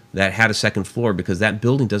before that had a second floor, because that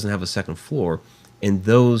building doesn't have a second floor, and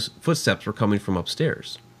those footsteps were coming from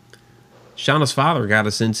upstairs. Shauna's father got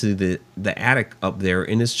us into the attic up there,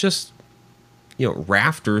 and it's just,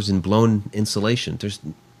 rafters and blown insulation. There's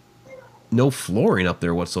no flooring up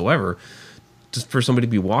there whatsoever, just for somebody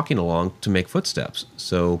to be walking along to make footsteps.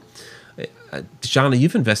 So, Shauna,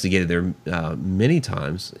 you've investigated there many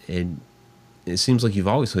times, and it seems like you've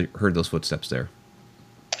always heard those footsteps there.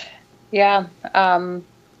 Yeah, and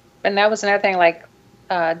that was another thing, like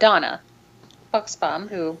Donna Buxbaum,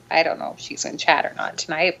 who I don't know if she's in chat or not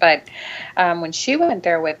tonight, but when she went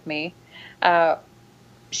there with me,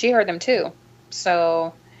 she heard them too.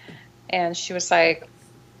 So, and she was like,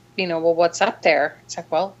 well, what's up there? It's like,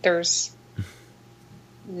 well, there's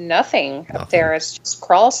nothing up there. It's just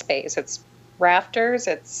crawl space. It's rafters.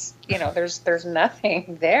 It's, there's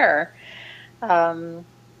nothing there. And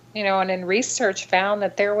in research found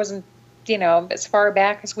that there wasn't, as far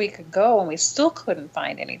back as we could go, and we still couldn't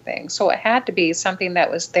find anything. So it had to be something that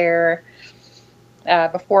was there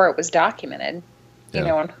before it was documented,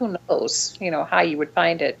 and who knows, how you would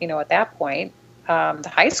find it, at that point.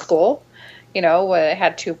 The high school,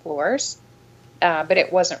 had 2 floors, but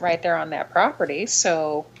it wasn't right there on that property.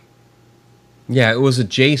 So, yeah, it was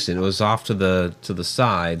adjacent. It was off to the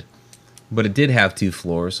side, but it did have 2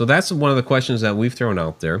 floors. So that's one of the questions that we've thrown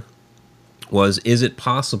out there. Is it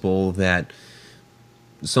possible that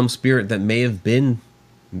some spirit that may have been,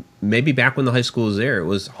 maybe back when the high school was there, it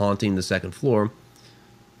was haunting the second floor,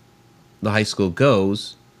 the high school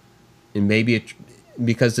goes, and maybe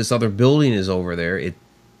because this other building is over there, it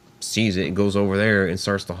sees it, goes over there and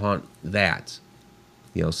starts to haunt that.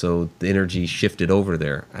 So the energy shifted over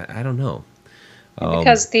there. I don't know.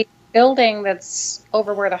 Because the building that's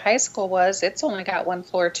over where the high school was, it's only got 1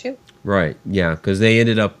 floor too. Right, yeah, because they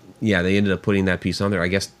ended up putting that piece on there, I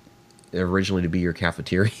guess, originally to be your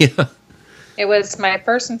cafeteria. It was my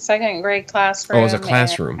first and second grade classroom. Oh, it was a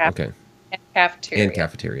classroom. Okay. And cafeteria. And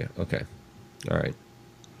cafeteria. Okay. All right.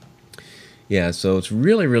 Yeah, so it's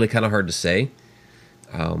really, really kind of hard to say.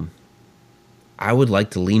 I would like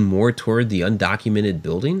to lean more toward the undocumented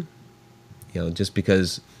building, just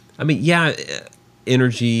because,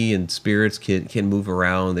 energy and spirits can move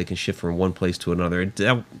around. They can shift from one place to another.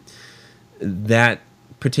 That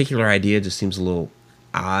particular idea just seems a little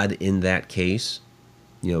odd in that case,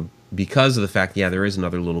 because of the fact, there is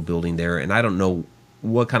another little building there, and I don't know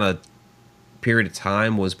what kind of period of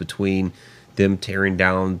time was between them tearing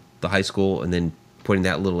down the high school and then putting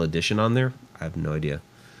that little addition on there. I have no idea.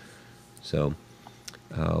 So,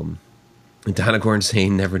 Donna Gordon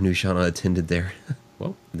saying never knew Shauna attended there.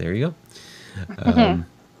 Well, there you go.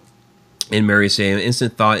 And Mary saying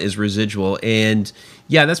instant thought is residual, and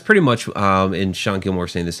that's pretty much. And Sean Gilmore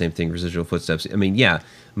saying the same thing. Residual footsteps.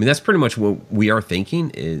 That's pretty much what we are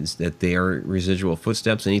thinking, is that they are residual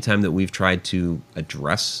footsteps. Anytime that we've tried to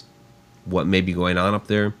address what may be going on up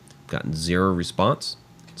there, gotten zero response.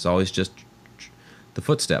 It's always just the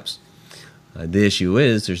footsteps. The issue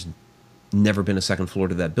is there's never been a second floor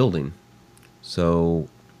to that building. So,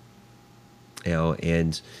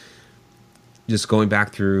 and just going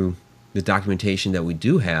back through the documentation that we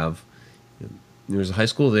do have, there's a high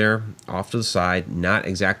school there off to the side, not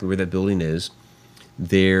exactly where that building is.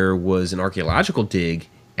 There was an archaeological dig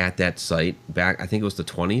at that site back, I think it was the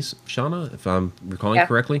 20s, Shauna, if I'm recalling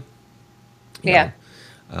correctly. Yeah.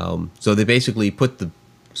 So they basically put the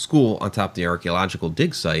school on top of the archaeological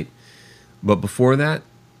dig site. But before that,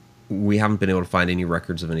 we haven't been able to find any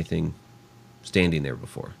records of anything standing there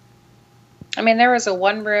before. I mean, there was a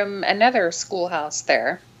one-room, another schoolhouse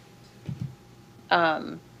there.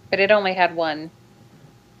 But it only had one.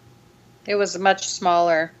 It was much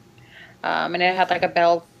smaller. And it had like a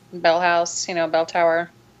bell house, bell tower.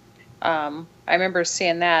 I remember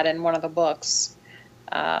seeing that in one of the books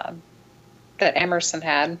that Emerson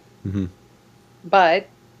had. Mm-hmm. But,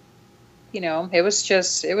 it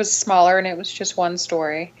was smaller and it was just one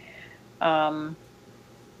story. And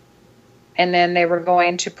then they were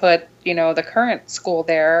going to put, the current school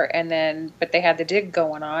there, but they had the dig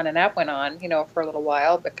going on, and that went on, for a little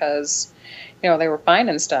while because, they were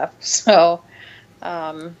finding stuff. So,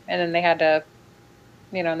 and then they had to,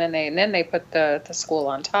 and then they put the school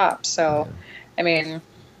on top. So, I mean,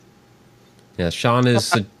 Sean is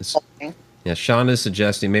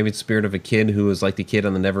suggesting maybe it's the spirit of a kid who was like the kid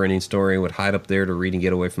on the Never-Ending Story, would hide up there to read and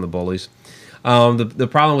get away from the bullies. The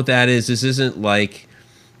problem with that is this isn't like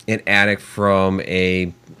an attic from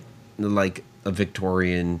a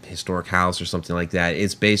Victorian historic house or something like that.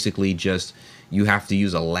 It's basically just you have to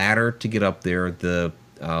use a ladder to get up there. The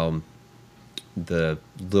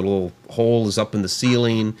little hole is up in the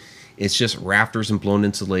ceiling. It's just rafters and blown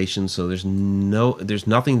insulation, so there's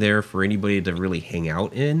nothing there for anybody to really hang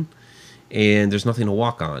out in, and there's nothing to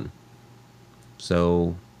walk on.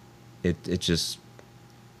 So it just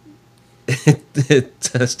it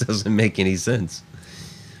just doesn't make any sense.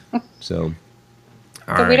 So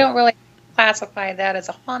we don't really classify that as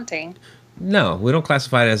a haunting. No, we don't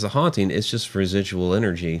classify it as a haunting. It's just residual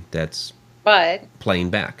energy that's playing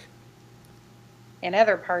back. In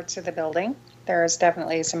other parts of the building, there is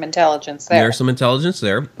definitely some intelligence there. There's some intelligence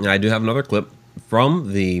there. And I do have another clip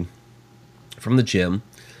from the gym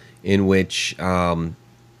in which there's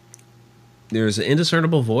an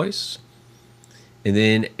indiscernible voice. And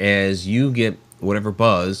then as you get whatever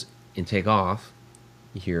buzz and take off,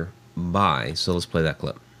 you hear bye. So let's play that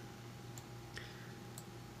clip. I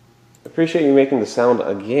appreciate you making the sound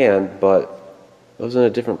again, but I was in a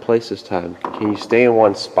different place this time. Can you stay in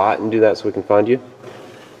one spot and do that so we can find you?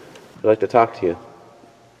 I'd like to talk to you.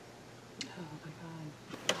 Oh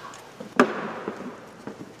my God.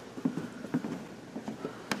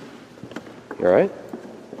 You alright?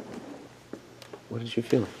 What did you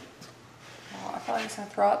feel? Oh, I felt like I was going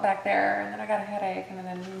to throw up back there, and then I got a headache, and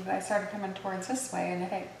then I started coming towards this way, and the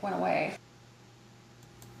headache went away.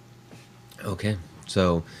 Okay.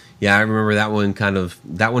 So, yeah, I remember that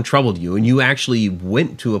one troubled you, and you actually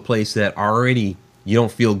went to a place that already you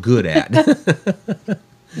don't feel good at.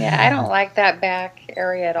 Yeah, I don't like that back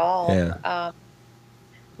area at all. Yeah.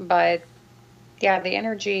 But yeah, the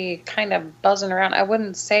energy kind of buzzing around. I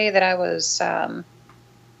wouldn't say that I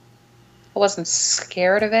wasn't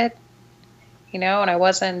scared of it, and I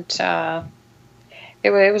wasn't,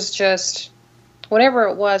 it was just, whatever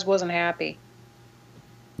it wasn't happy.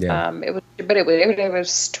 Yeah. It was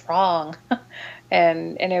strong,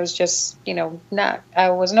 and it was just, I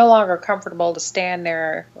was no longer comfortable to stand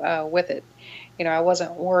there with it. I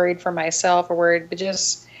wasn't worried for myself or worried, but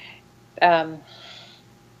just, it's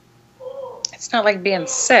not like being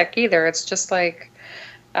sick either. It's just like,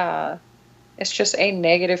 it's just a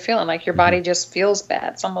negative feeling, like your body just feels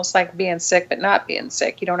bad. It's almost like being sick, but not being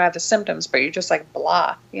sick. You don't have the symptoms, but you're just like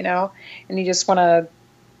blah, and you just want to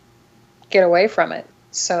get away from it.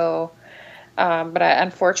 So, but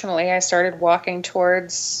unfortunately, I started walking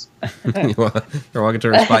towards. You're walking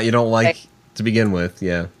towards a spot you don't like to begin with,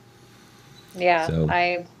 yeah. Yeah, so,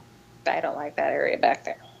 I don't like that area back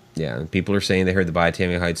there. Yeah, people are saying they heard the bye.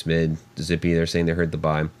 Tammy Heights Mid, Zippy, they're saying they heard the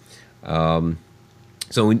bye.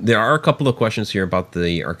 So there are a couple of questions here about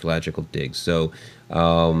the archaeological digs. So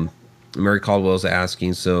Mary Caldwell is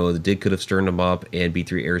asking, so the dig could have stirred them up, and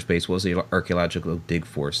B3 Airspace was the archaeological dig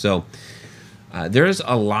force. So there's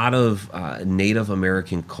a lot of Native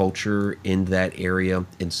American culture in that area,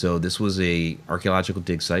 and so this was a archaeological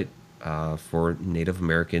dig site for Native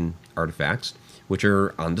American artifacts, which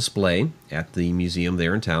are on display at the museum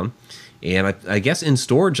there in town, and I guess in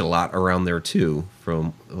storage a lot around there too,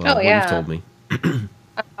 from what you've told me.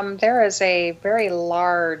 There is a very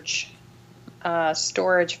large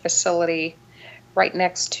storage facility right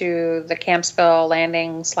next to the Campsville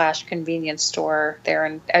Landing / convenience store there,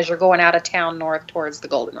 and as you're going out of town north towards the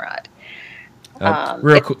Goldenrod.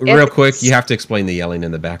 Real quick, you have to explain the yelling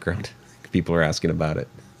in the background. People are asking about it.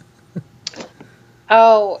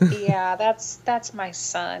 Oh yeah, that's my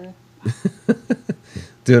son.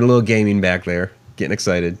 Doing a little gaming back there, getting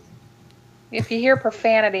excited. If you hear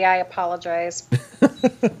profanity, I apologize.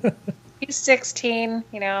 he's 16.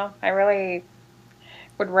 You know, I really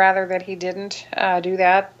would rather that he didn't do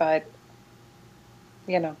that, but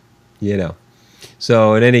you know. You know.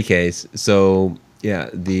 So in any case, so yeah,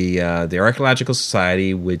 the Archaeological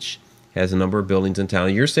Society, which has a number of buildings in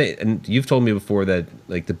town. You're saying, and you've told me before that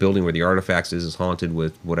like the building where the artifacts is haunted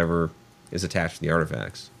with whatever is attached to the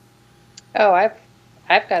artifacts. Oh,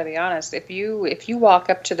 I've got to be honest. If you walk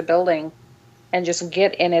up to the building and just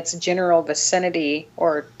get in its general vicinity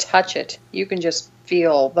or touch it, you can just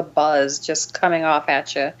feel the buzz just coming off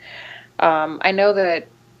at you. I know that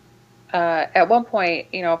at one point,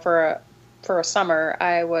 you know, for a summer,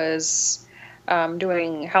 I was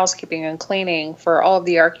doing housekeeping and cleaning for all of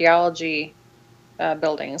the archaeology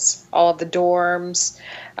buildings, all of the dorms,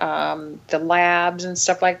 the labs and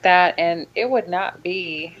stuff like that. And it would not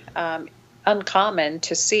be uncommon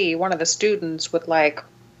to see one of the students with like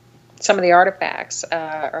some of the artifacts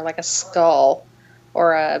or like a skull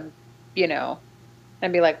or a, you know,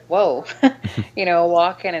 and be like, whoa, you know,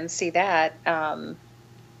 walk in and see that. But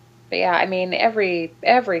yeah, I mean, every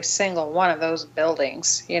single one of those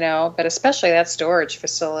buildings, you know, but especially that storage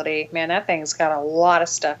facility, man, that thing's got a lot of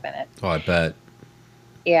stuff in it. Oh, I bet.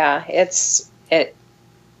 Yeah, I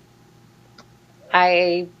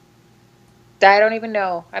don't even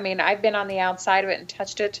know. I mean, I've been on the outside of it and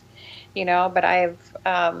touched it, you know, but I've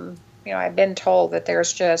been told that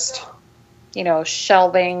there's just, you know,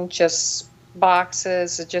 shelving, just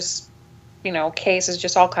boxes, just, you know, cases,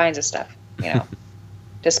 just all kinds of stuff, you know.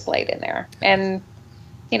 Displayed in there. And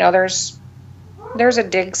you know, there's a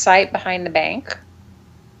dig site behind the bank,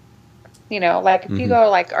 you know, like if you go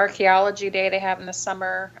like archaeology day they have in the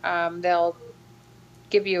summer, they'll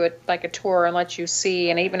give you a tour and let you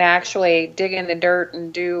see and even actually dig in the dirt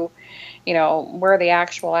and do, you know, where the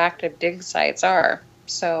actual active dig sites are.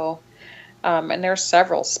 So and there's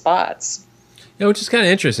several spots. Yeah, which is kind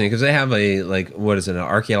of interesting because they have a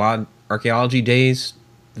an archaeology days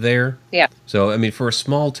there. Yeah. So I mean, for a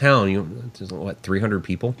small town, you know, there's what 300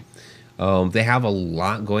 people. They have a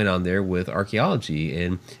lot going on there with archaeology,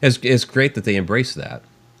 and it's great that they embrace that.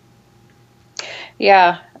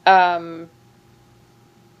 Yeah. I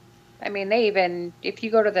mean, they even, if you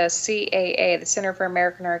go to the CAA, the Center for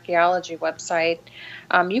American Archaeology website,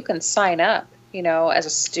 you can sign up, you know, as a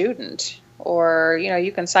student. Or, you know,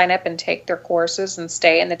 you can sign up and take their courses and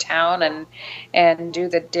stay in the town and do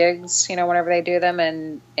the digs, you know, whenever they do them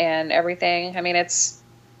and everything. I mean, it's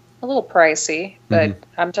a little pricey, but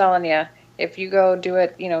I'm telling you, if you go do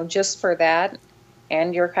it, you know, just for that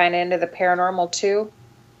and you're kind of into the paranormal too,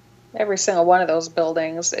 every single one of those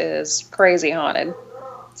buildings is crazy haunted.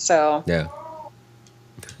 So, yeah.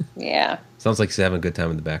 Yeah. Sounds like he's having a good time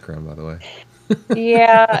in the background, by the way.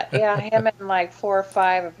 Yeah, him and like 4 or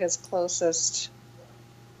 5 of his closest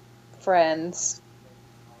friends.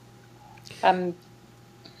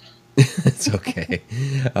 It's okay.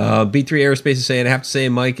 B3 Aerospace is saying, I have to say,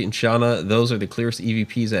 Mike and Shauna, those are the clearest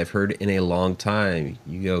EVPs I've heard in a long time.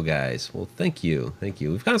 You go, guys. Well, thank you.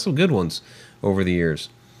 We've got some good ones over the years.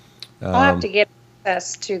 I'll have to get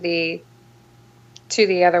access to the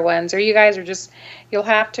other ones, or you guys are just, you'll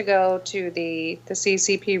have to go to the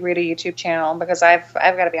CCP Rita YouTube channel, because I've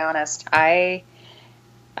got to be honest, and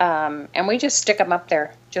we just stick them up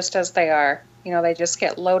there just as they are. You know, they just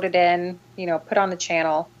get loaded in, you know, put on the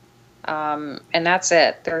channel, and that's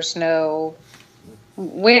it. There's no,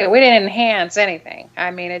 we didn't enhance anything.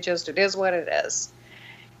 I mean, it is what it is.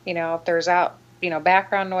 You know, if there's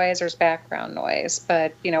background noise, there's background noise.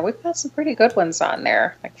 But, you know, we've got some pretty good ones on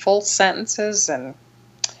there, like full sentences and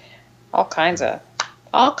all kinds of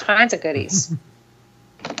goodies.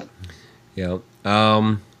 Yeah.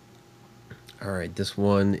 All right. This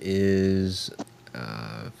one is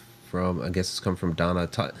from, I guess it's come from Donna.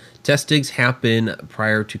 Test digs happen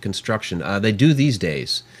prior to construction. They do these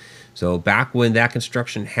days. So back when that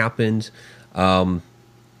construction happened,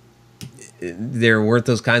 there weren't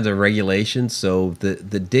those kinds of regulations. So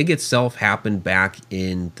the dig itself happened back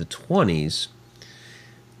in the 20s.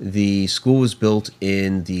 The school was built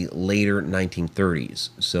in the later 1930s.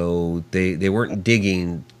 So they weren't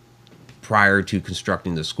digging prior to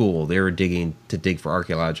constructing the school. They were digging to dig for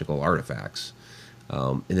archaeological artifacts.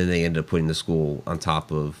 And then they ended up putting the school on top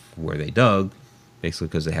of where they dug, basically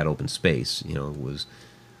because they had open space. You know, it was...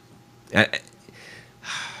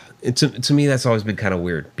 To me, that's always been kind of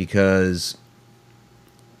weird, because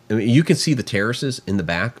I mean, you can see the terraces in the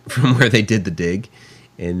back from where they did the dig,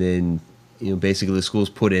 and then, you know, basically the school's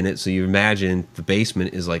put in it. So you imagine the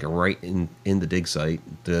basement is like right in the dig site.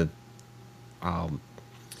 The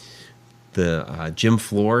gym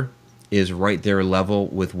floor is right there level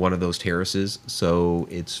with one of those terraces. So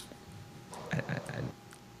it's,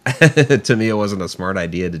 To me, it wasn't a smart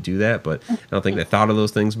idea to do that, but I don't think they thought of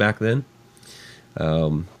those things back then.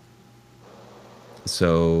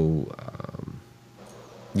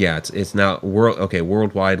 Yeah, it's now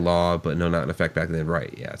worldwide law, but no, not in effect back then.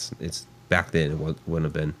 Right? Yeah, it's back then. It wouldn't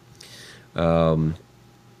have been.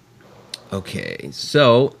 Okay,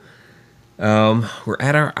 so we're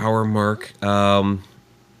at our hour mark. Let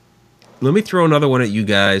me throw another one at you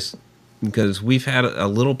guys, because we've had a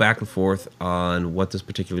little back and forth on what this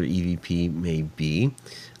particular EVP may be.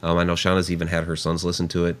 I know Shauna's even had her sons listen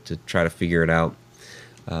to it to try to figure it out.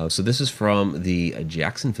 So this is from the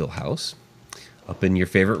Jacksonville house, up in your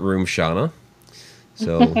favorite room, Shauna.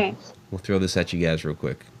 So we'll throw this at you guys real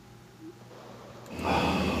quick.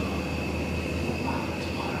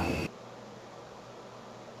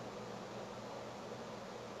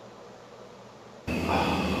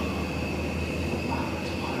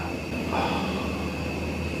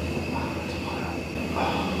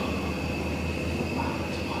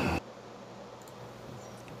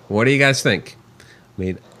 What do you guys think? I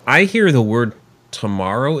mean, I hear the word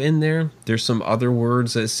tomorrow in there. There's some other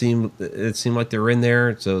words that seem like they're in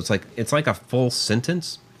there. So it's like a full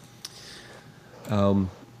sentence. Shauna,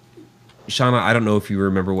 I don't know if you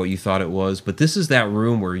remember what you thought it was, but this is that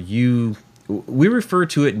room where we refer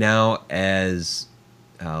to it now as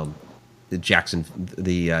the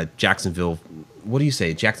Jacksonville. What do you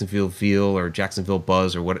say? Jacksonville feel or Jacksonville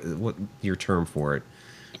buzz, or what your term for it?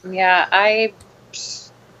 Yeah,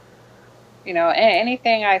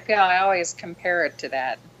 anything I feel, I always compare it to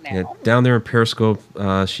that now. Yeah, down there in Periscope,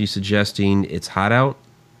 she's suggesting it's hot out.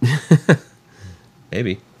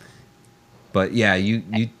 Maybe. But yeah,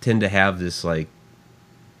 you tend to have this like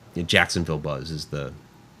Jacksonville buzz is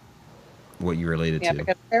what you related to. Yeah,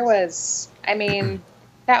 because there was,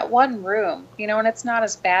 that one room, and it's not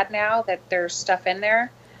as bad now that there's stuff in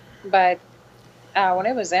there, but when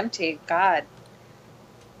it was empty, God,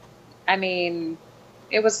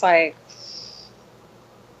 it was like,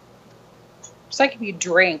 it's like if you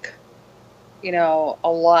drink, a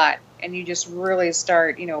lot and you just really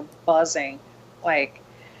start, buzzing. Like,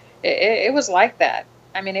 it was like that.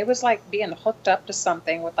 It was like being hooked up to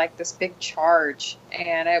something with like this big charge,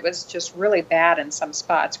 and it was just really bad in some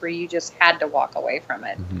spots where you just had to walk away from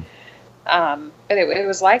it. Mm-hmm. But it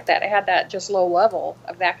was like that. It had that just low level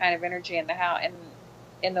of that kind of energy in the house,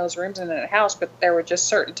 in those rooms and in the house. But there were just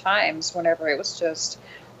certain times whenever it was just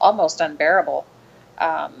almost unbearable.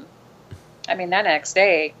 That next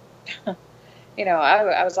day,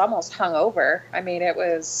 I was almost hungover.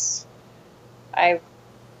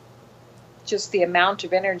 Just the amount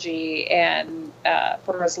of energy and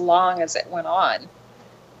for as long as it went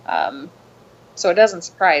on. So it doesn't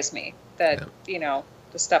surprise me that,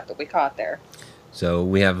 the stuff that we caught there. So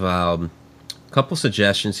we have a couple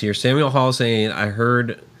suggestions here. Samuel Hall saying, I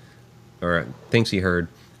heard, or thinks he heard,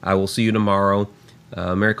 I will see you tomorrow.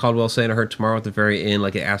 Mary Caldwell saying, I heard tomorrow at the very end,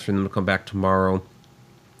 like it asked for them to come back tomorrow.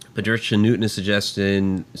 Patricia Newton is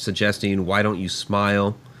suggesting, why don't you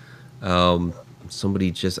smile?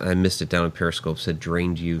 Somebody I missed it down in Periscope, said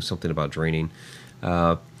drained you, something about draining.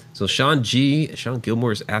 So Sean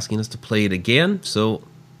Gilmore is asking us to play it again, so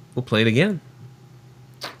we'll play it again.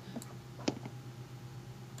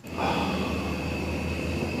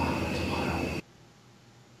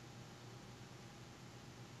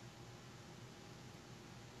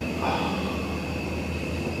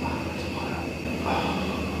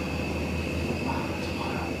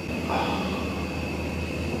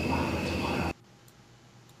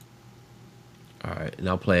 All right, and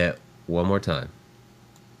I'll play it one more time.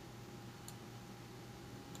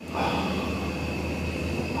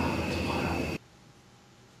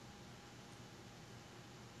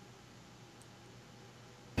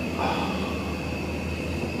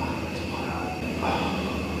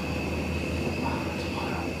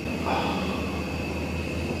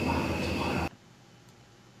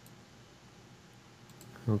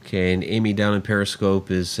 Okay, and Amy down in Periscope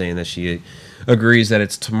is saying that she agrees that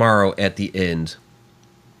it's tomorrow at the end.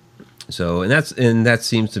 So, and that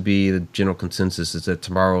seems to be the general consensus, is that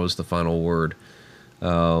tomorrow is the final word.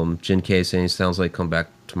 Jen K is saying sounds like come back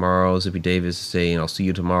tomorrow. Zippy Davis is saying I'll see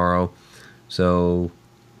you tomorrow. So,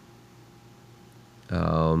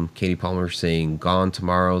 Katie Palmer is saying gone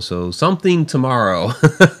tomorrow. So something tomorrow.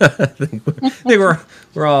 I think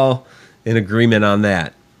we're all in agreement on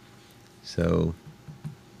that. So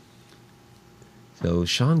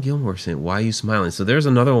Sean Gilmore saying, why are you smiling? So there's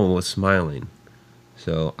another one with smiling.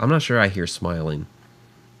 So I'm not sure I hear smiling.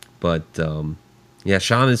 But, yeah,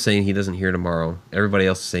 Sean is saying he doesn't hear tomorrow. Everybody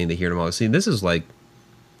else is saying they hear tomorrow. See, this is like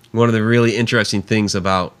one of the really interesting things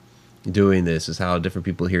about doing this, is how different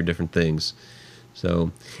people hear different things.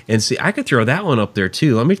 So, and see, I could throw that one up there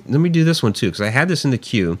too. Let me do this one too, because I had this in the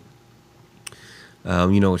queue.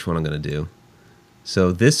 You know which one I'm going to do.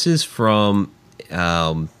 So this is from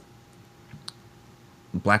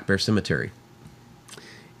Black Bear Cemetery,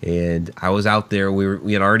 and I was out there.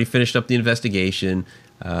 We had already finished up the investigation.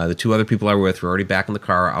 The two other people I were with were already back in the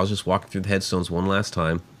car. I was just walking through the headstones one last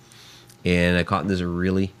time, and I caught this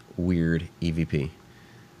really weird EVP.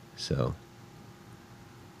 So,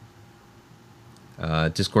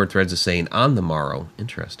 Discord threads is saying on the morrow.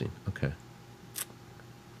 Interesting. Okay.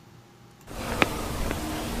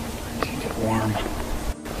 Keep it warm.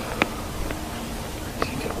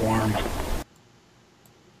 Keep it warm.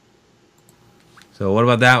 So what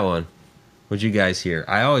about that one? What'd you guys hear?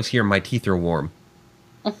 I always hear my teeth are warm.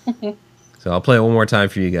 So I'll play it one more time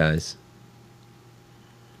for you guys.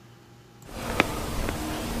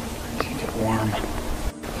 Keep it warm.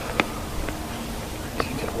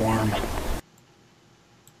 Keep it warm.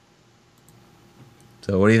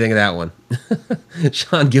 So what do you think of that one?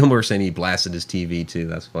 Sean Gilmore saying he blasted his TV too.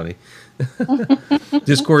 That's funny.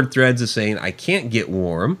 Discord threads is saying I can't get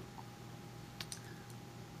warm.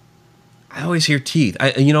 I always hear teeth.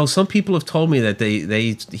 Some people have told me that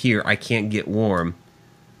they hear I can't get warm,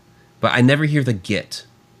 but I never hear the get.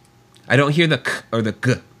 I don't hear the k or the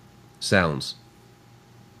g sounds.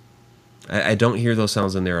 I don't hear those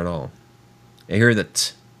sounds in there at all. I hear the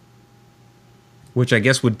t, which I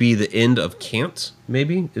guess would be the end of can't.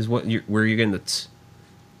 Maybe is where you're getting the t.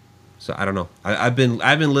 So I don't know. I've been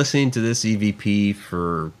listening to this EVP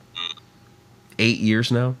for 8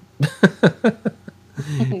 years now.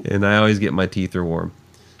 And I always get my teeth are warm.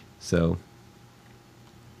 So,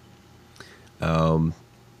 B3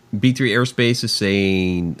 Aerospace is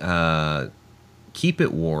saying, keep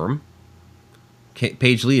it warm.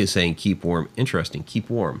 Paige Lee is saying, keep warm. Interesting. Keep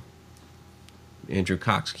warm. Andrew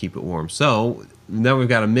Cox, keep it warm. So, now we've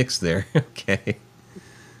got a mix there. Okay.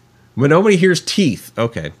 But nobody hears teeth.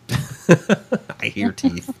 Okay. I hear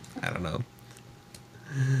teeth. I don't know.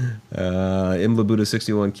 Imla Buddha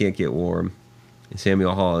 61 can't get warm.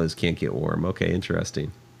 Samuel Hall is can't get warm. Okay,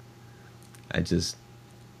 interesting. I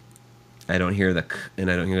don't hear the k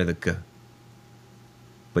and I don't hear the g.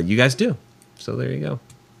 But you guys do. So there you go.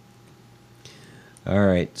 All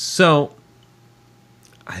right. So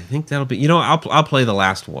I think that'll be, I'll play the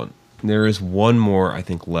last one. There is one more I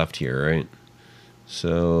think left here, right?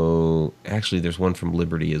 So actually there's one from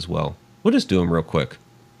Liberty as well. We'll just do them real quick.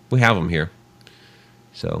 We have them here.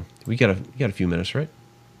 So we got a few minutes, right?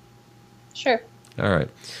 Sure. All right.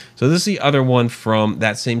 So this is the other one from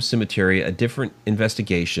that same cemetery, a different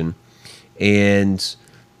investigation. And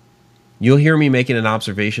you'll hear me making an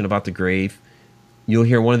observation about the grave. You'll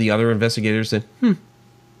hear one of the other investigators say,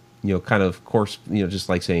 kind of course, just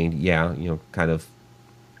like saying, yeah, kind of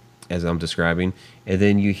as I'm describing. And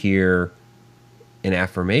then you hear an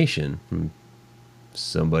affirmation from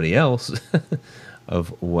somebody else of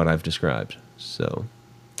what I've described. So...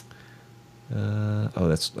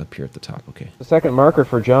 that's up here at the top. Okay. The second marker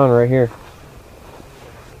for John right here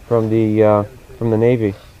from the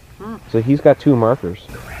Navy. So he's got 2 markers.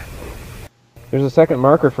 There's a second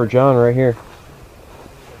marker for John right here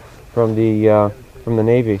from the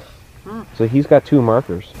Navy. So he's got 2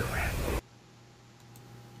 markers.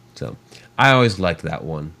 So I always liked that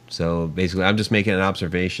one. So basically, I'm just making an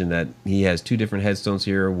observation that he has 2 different headstones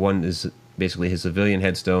here. One is basically his civilian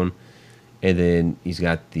headstone. And then he's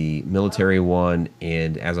got the military one,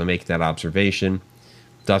 and as I make that observation,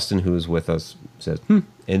 Dustin, who is with us, says, and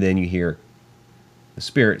then you hear the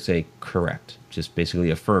spirit say, correct, just basically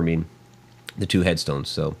affirming the 2 headstones.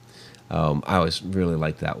 So I always really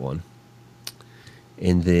like that one.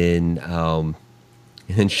 And then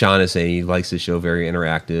Sean is saying he likes the show, very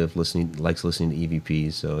interactive, likes listening to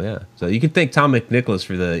EVPs. So yeah, so you can thank Tom McNicholas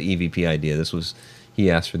for the EVP idea. He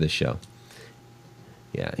asked for this show.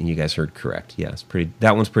 Yeah, and you guys heard correct. Yeah,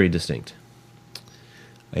 that one's pretty distinct.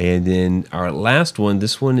 And then our last one,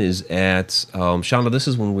 this one is at Shauna. This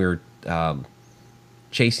is when we're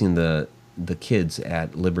chasing the kids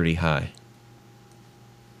at Liberty High.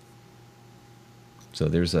 So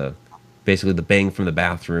there's basically the bang from the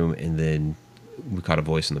bathroom, and then we caught a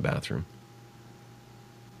voice in the bathroom.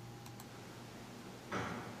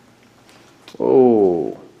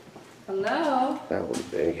 Oh. Hello. That was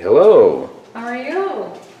big. Hello. How are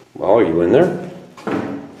you? Well, are you in there? I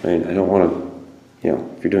mean, I don't want to,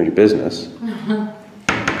 if you're doing your business.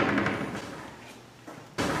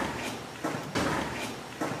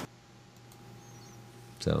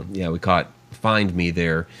 So, yeah, we caught Find Me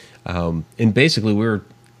there. And basically, we were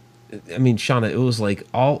I mean, Shauna, it was like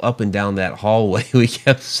all up and down that hallway. We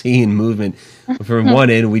kept seeing movement from one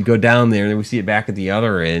end. We'd go down there, and then we see it back at the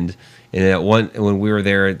other end. And when we were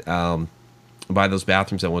there by those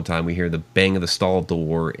bathrooms at one time, we hear the bang of the stall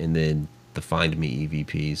door, and then the Find Me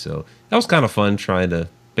EVP. So that was kind of fun trying to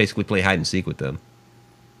basically play hide and seek with them.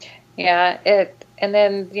 Yeah, and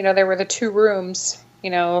then, there were the two rooms,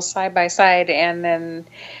 side by side, and then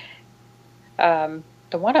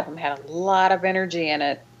the one of them had a lot of energy in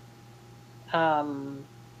it. And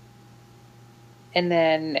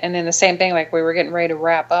then the same thing, like we were getting ready to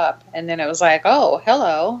wrap up, and then it was like, oh,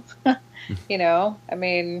 hello, I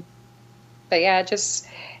mean, but yeah, just,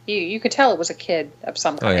 you could tell it was a kid of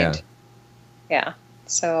some kind. Oh, yeah. Yeah.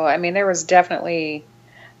 So, I mean, there was definitely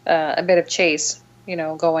a bit of chase,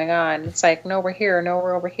 going on. It's like, no, we're here. No,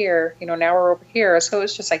 we're over here. Now we're over here. So it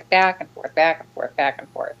was just like back and forth, back and forth, back and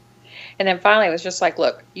forth. And then finally it was just like,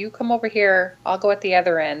 look, you come over here. I'll go at the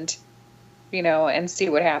other end, and see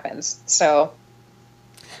what happens. So.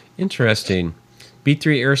 Interesting.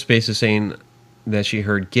 B3 Aerospace is saying that she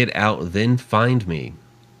heard Get Out, then Find Me.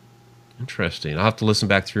 Interesting. I'll have to listen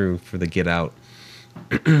back through for the Get Out.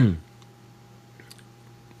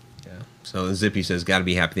 So Zippy says, got to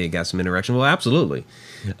be happy they got some interaction. Well, absolutely.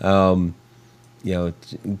 Getting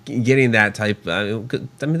that type, I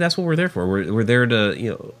mean, that's what we're there for. We're there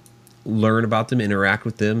to, learn about them, interact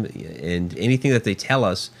with them, and anything that they tell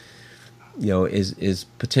us, is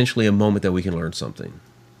potentially a moment that we can learn something.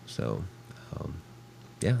 So,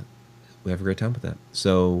 yeah, we have a great time with that.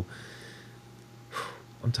 So,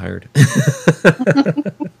 I'm tired.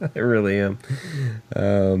 I really am.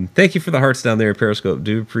 Thank you for the hearts down there at Periscope.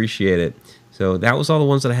 Do appreciate it. So that was all the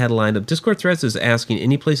ones that I had lined up. Discord Threads is asking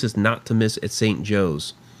any places not to miss at St.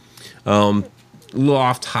 Joe's. A little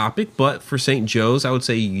off topic, but for St. Joe's, I would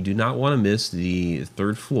say you do not want to miss the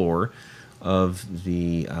third floor of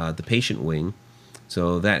the patient wing.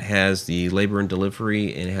 So that has the labor and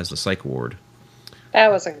delivery, and it has the psych ward.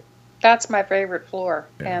 That's my favorite floor,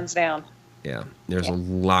 hands down. Yeah, there's a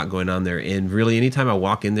lot going on there. And really, anytime I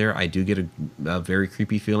walk in there, I do get a very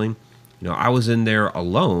creepy feeling. I was in there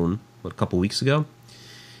alone a couple weeks ago,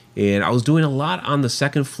 and I was doing a lot on the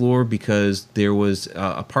second floor because there was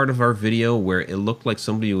a part of our video where it looked like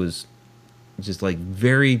somebody was just like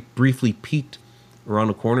very briefly peeked around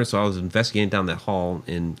the corner. So I was investigating down that hall,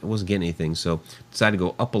 and I wasn't getting anything. So I decided to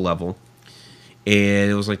go up a level, and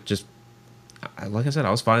it was like like I said, I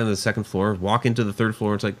was finding the second floor, walk into the third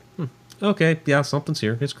floor, it's like, okay, yeah, something's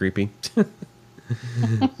here. It's creepy.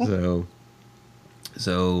 So,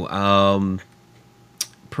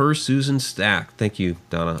 per Susan Stack, thank you,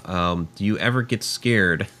 Donna. Do you ever get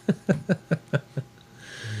scared?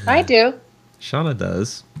 I do. Shauna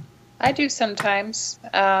does. I do sometimes.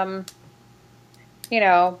 But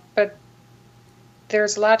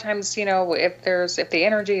there's a lot of times, if the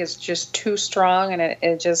energy is just too strong and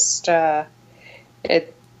it just, I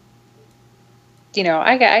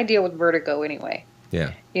deal with vertigo anyway.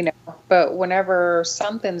 Yeah. But whenever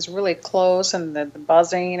something's really close and the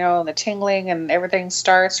buzzing, and the tingling and everything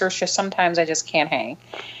starts, there's just sometimes I just can't hang.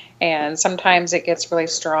 And sometimes it gets really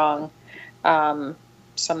strong.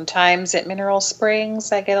 Sometimes at Mineral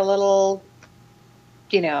Springs, I get a little,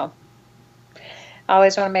 I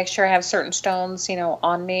always want to make sure I have certain stones,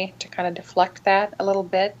 on me to kind of deflect that a little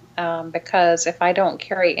bit. Because if I don't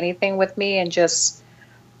carry anything with me and just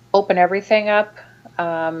open everything up,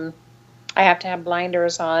 I have to have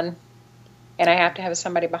blinders on, and I have to have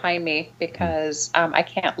somebody behind me because I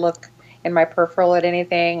can't look in my peripheral at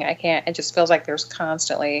anything. I can't. It just feels like there's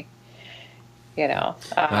constantly, so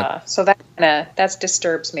that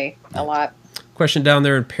disturbs me a lot. Question down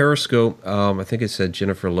there in Periscope. I think it said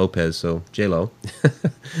Jennifer Lopez, so J-Lo.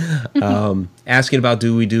 Asking about,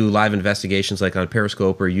 do we do live investigations like on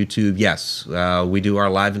Periscope or YouTube? Yes, we do our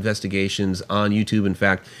live investigations on YouTube. In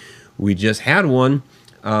fact, we just had one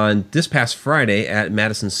on this past Friday at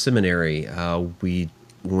Madison Seminary.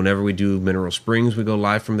 Whenever we do Mineral Springs, we go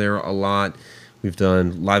live from there a lot. We've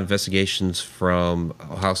done live investigations from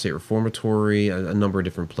Ohio State Reformatory, a number of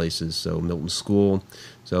different places, so Milton School.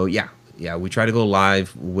 So yeah, we try to go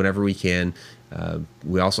live whenever we can.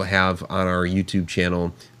 We also have on our YouTube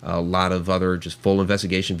channel a lot of other just full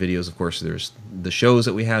investigation videos. Of course, there's the shows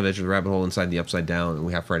that we have, Edge of the Rabbit Hole, Inside the Upside Down, and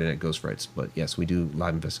we have Friday Night Ghost Frights. But yes, we do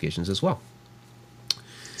live investigations as well.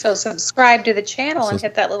 So subscribe to the channel and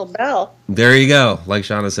hit that little bell. There you go. Like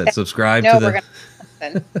Shauna said, subscribe to the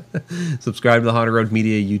subscribe to the Haunted Road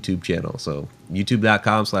Media YouTube channel. So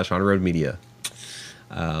youtube.com/Haunted Road Media.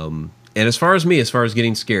 And as far as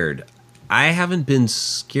getting scared, I haven't been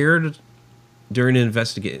scared during an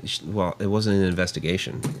investigation. Well, it wasn't an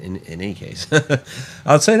investigation in any case.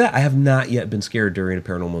 I'll say that I have not yet been scared during a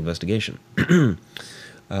paranormal investigation.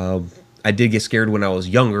 I did get scared when I was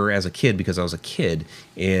younger as a kid because I was a kid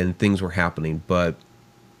and things were happening. But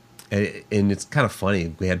and it's kind of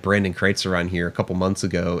funny. We had Brandon Kreitzer on here a couple months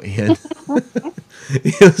ago, and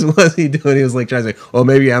what's he doing? He was like trying to say, "Oh,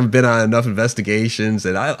 maybe I haven't been on enough investigations."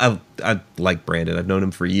 And I like Brandon. I've known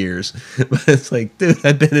him for years, but it's like, dude,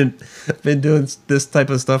 I've been doing this type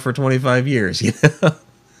of stuff for 25 years. You know,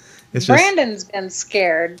 it's Brandon's been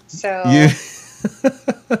scared, so you.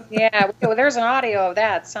 Yeah. Well, there's an audio of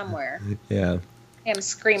that somewhere. Yeah. Him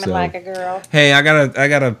screaming So, like a girl. Hey, I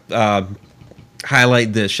gotta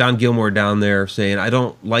highlight this. Sean Gilmore down there saying, I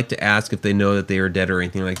don't like to ask if they know that they are dead or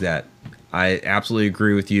anything like that. I absolutely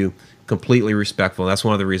agree with you. Completely respectful. That's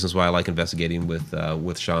one of the reasons why I like investigating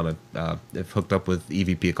with Sean. I've hooked up with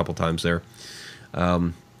EVP a couple times there.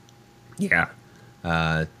 We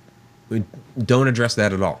don't address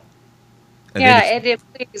that at all.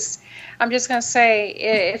 Please. I'm just going to say,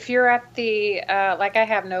 if you're at the, like I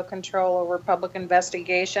have no control over public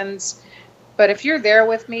investigations, but if you're there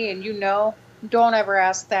with me and you know, don't ever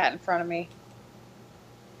ask that in front of me.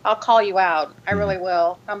 I'll call you out. I really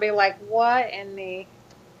will. I'll be like, what in the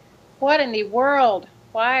world?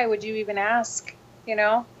 Why would you even ask? You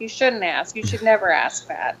know, you shouldn't ask. You should never ask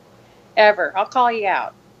that. Ever. I'll call you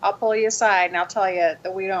out. I'll pull you aside and I'll tell you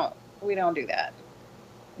that we don't do that.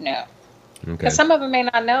 No. Okay. Because some of them may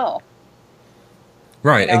not know.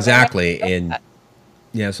 Right, exactly. And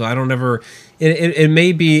yeah, so I don't ever, it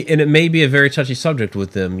may be a very touchy subject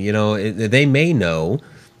with them, you know, they may know,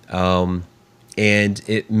 and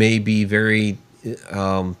it may be very,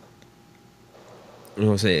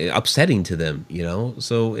 upsetting to them, you know,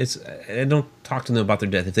 so I don't talk to them about their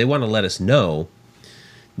death. If they want to let us know,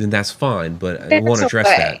 then that's fine, but I won't address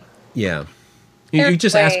that. Yeah. You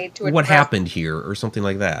just ask what happened here or something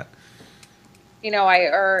like that. You know, I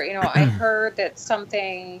heard that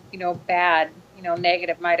something, bad,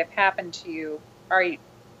 negative might have happened to you.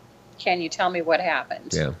 Can you tell me what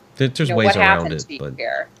happened? Yeah, there's ways around it. But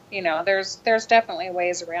here? There's definitely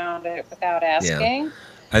ways around it without asking.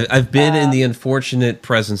 Yeah. I've been in the unfortunate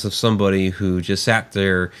presence of somebody who just sat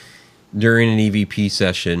there during an EVP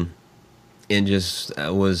session and just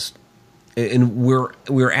was. And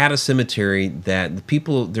we're at a cemetery that the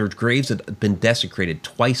people, their graves had been desecrated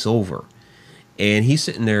twice over. And he's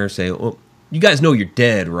sitting there saying, well, you guys know you're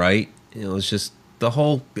dead, right? It was just it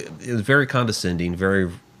was very condescending, very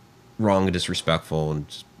wrong and disrespectful,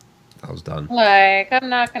 and I was done. Like, I'm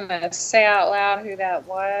not going to say out loud who that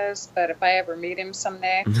was, but if I ever meet him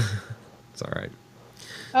someday. It's all right.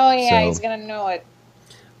 Oh, yeah, he's going to know it.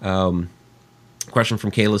 Question from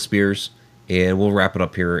Kayla Spears. And we'll wrap it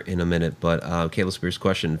up here in a minute. But Kayla Spears'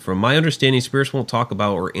 question. From my understanding, spirits won't talk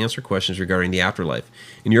about or answer questions regarding the afterlife.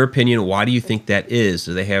 In your opinion, why do you think that is?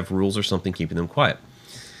 Do they have rules or something keeping them quiet?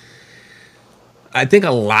 I think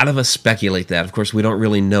a lot of us speculate that. Of course, we don't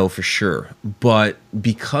really know for sure. But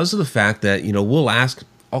because of the fact that, we'll ask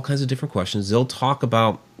all kinds of different questions. They'll talk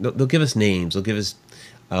about, they'll give us names. They'll give us,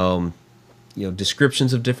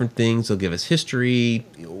 descriptions of different things. They'll give us history,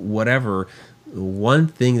 whatever. One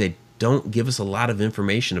thing they don't give us a lot of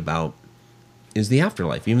information about is the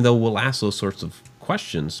afterlife. Even though we'll ask those sorts of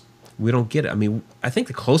questions, we don't get it. I mean, I think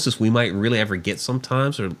the closest we might really ever get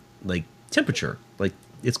sometimes are like temperature, like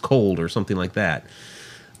it's cold or something like that.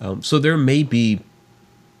 So there may be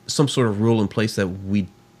some sort of rule in place that we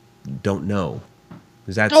don't know.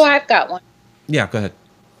 I've got one. Yeah, go ahead.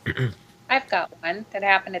 I've got one that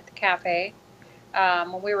happened at the cafe.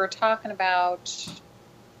 When we were talking about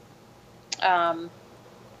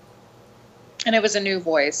and it was a new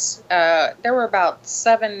voice. There were about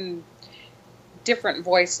 7 different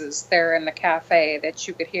voices there in the cafe that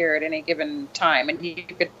you could hear at any given time, and you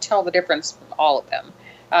could tell the difference from all of them.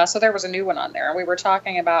 So there was a new one on there. We were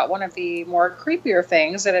talking about one of the more creepier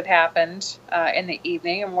things that had happened in the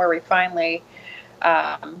evening, and where we finally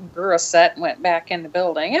grew a set and went back in the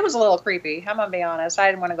building. It was a little creepy. I'm going to be honest. I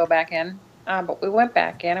didn't want to go back in, but we went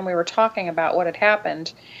back in, and we were talking about what had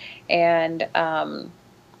happened, and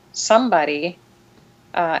somebody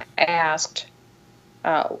asked,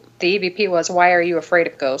 the EVP was, why are you afraid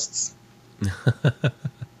of ghosts?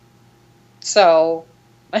 So,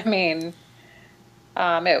 I mean,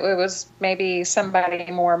 it was maybe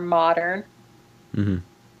somebody more modern,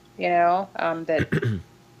 that,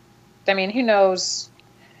 I mean, who knows?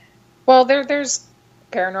 Well, there's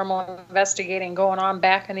paranormal investigating going on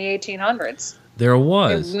back in the 1800s. There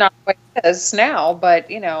was. Not quite as now, but,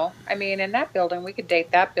 I mean, in that building, we could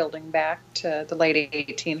date that building back to the late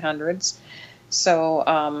 1800s.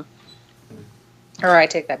 So, or I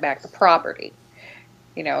take that back, the property,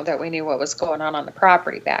 you know, that we knew what was going on the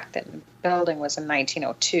property back then. The building was in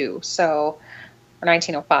 1902, so, or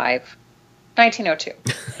 1905,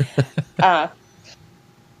 1902.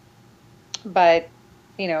 But,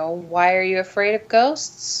 you know, why are you afraid of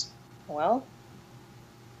ghosts? Well,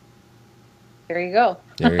 there you go.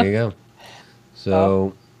 There you go.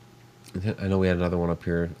 So, I know we had another one up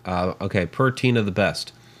here. Okay, per Tina the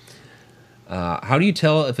Best. How do you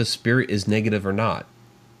tell if a spirit is negative or not?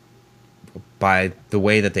 By the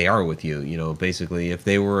way that they are with you. You know, basically, if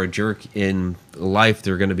they were a jerk in life,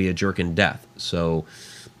 they're going to be a jerk in death. So,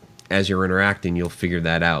 as you're interacting, you'll figure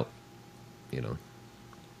that out. You know.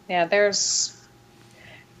 Yeah, there's,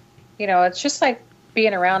 you know, it's just like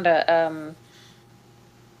being around a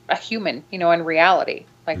human, you know, in reality,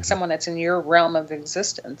 like someone that's in your realm of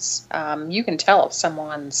existence. You can tell if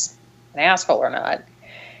someone's an asshole or not,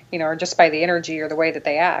 you know, or just by the energy or the way that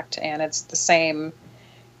they act. And it's the same,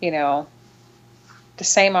 you know, the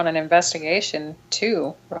same on an investigation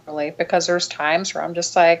too, really, because there's times where I'm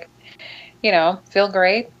just like, you know, feel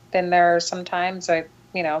great. Then there are some times I,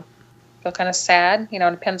 you know, feel kind of sad, you know,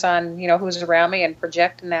 it depends on, you know, who's around me and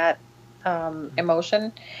projecting that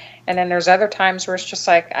emotion. And then there's other times where it's just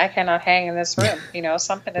like, I cannot hang in this room, you know,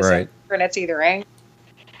 something is right. and it's either angry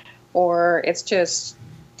or it's just,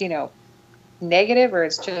 you know, negative, or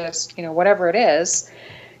it's just, you know, whatever it is,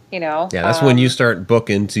 you know. Yeah, that's when you start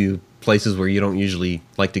booking to places where you don't usually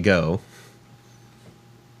like to go.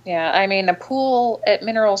 Yeah, I mean, a pool at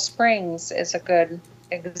Mineral Springs is a good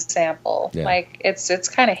example. Yeah. Like, it's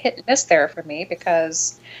kind of hit and miss there for me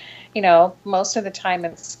because, you know, most of the time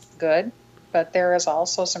it's good, but there is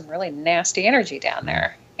also some really nasty energy down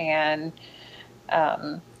there. And,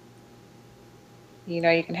 you know,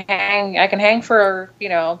 I can hang for, you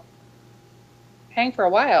know, a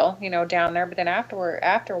while, you know, down there, but then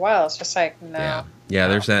after a while, it's just like, no. Yeah,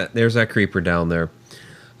 no. There's that creeper down there.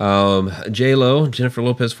 J-Lo, Jennifer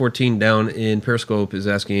Lopez 14 down in Periscope is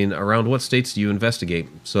asking, around what states do you investigate?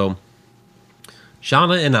 So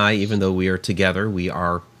Shauna and I, even though we are together, we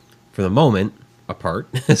are, for the moment, apart.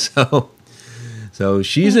 So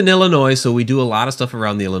she's in Illinois, so we do a lot of stuff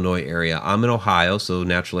around the Illinois area. I'm in Ohio, so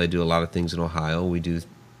naturally I do a lot of things in Ohio. We do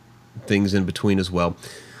things in between as well.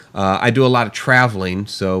 I do a lot of traveling,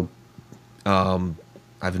 so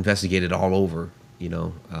I've investigated all over, you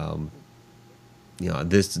know. You know,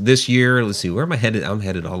 this year, let's see, where am I headed? I'm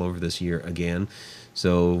headed all over this year again.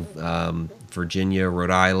 So Virginia,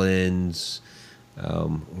 Rhode Island,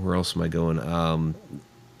 where else am I going?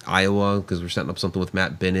 Iowa, because we're setting up something with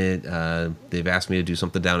Matt Bennett. They've asked me to do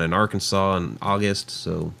something down in Arkansas in August.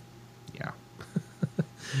 So, yeah,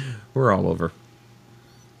 we're all over.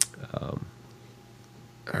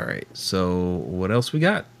 All right, so what else we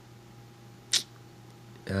got?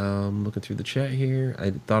 Looking through the chat here.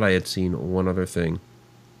 I thought I had seen one other thing.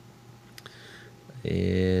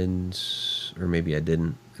 Or maybe I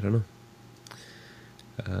didn't. I don't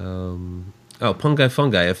know. Oh,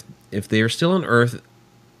 Fungi. If they are still on Earth,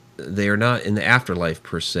 they are not in the afterlife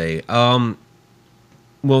per se. Well,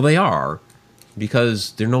 they are,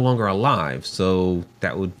 because they're no longer alive. So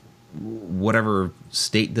that would, whatever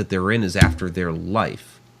state that they're in is after their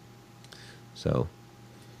life. So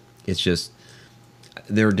it's just,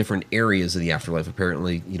 there are different areas of the afterlife.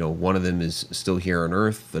 Apparently, you know, one of them is still here on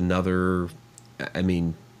Earth. Another, I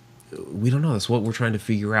mean, we don't know. That's what we're trying to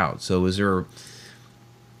figure out. So is there,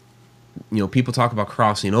 you know, people talk about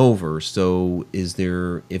crossing over. So is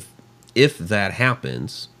there, if that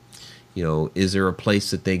happens, you know, is there a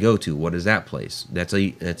place that they go to? What is that place?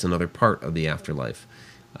 That's another part of the afterlife.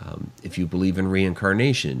 If you believe in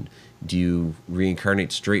reincarnation, do you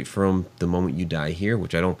reincarnate straight from the moment you die here,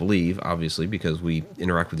 which I don't believe, obviously, because we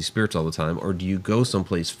interact with these spirits all the time, or do you go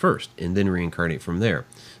someplace first and then reincarnate from there?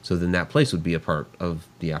 So then that place would be a part of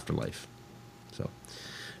the afterlife. So,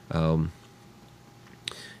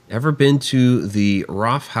 ever been to the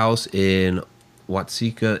Roth House in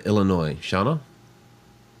Watseka, Illinois? Shauna?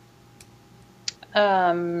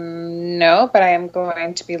 No, but I am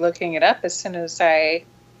going to be looking it up as soon as I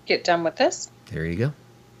get done with this. There you go.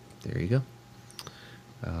 There you go.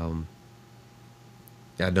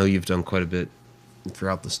 I know you've done quite a bit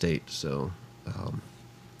throughout the state, so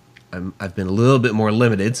I've been a little bit more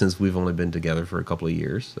limited since we've only been together for a couple of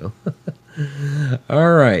years. So,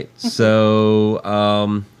 all right.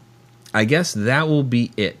 So I guess that will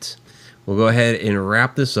be it. We'll go ahead and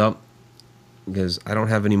wrap this up because I don't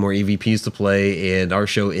have any more EVPs to play, and our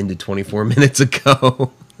show ended 24 minutes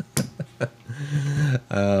ago.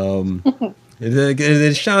 And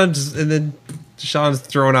then Sean's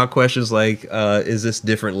throwing out questions like, is this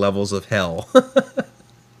different levels of hell?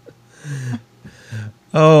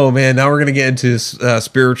 Oh man, now we're gonna get into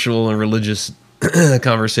spiritual and religious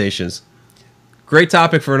conversations. Great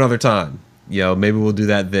topic for another time. Maybe we'll do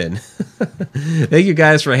that then. Thank you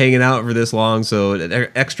guys for hanging out for this long. So an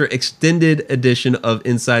extra extended edition of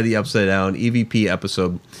Inside the Upside Down EVP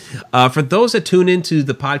episode. For those that tune into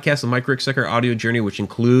the podcast, the Mike Ricksecker audio journey, which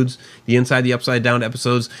includes the Inside the Upside Down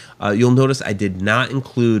episodes, you'll notice I did not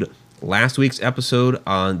include last week's episode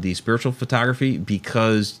on the spiritual photography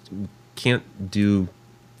because can't do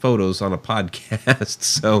photos on a podcast.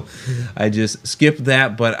 So I just skipped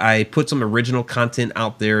that, but I put some original content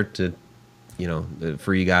out there to,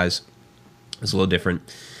 for you guys. It's a little different.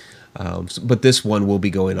 But this one will be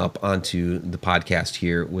going up onto the podcast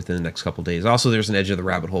here within the next couple days. Also, there's an Edge of the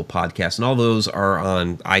Rabbit Hole podcast, and all those are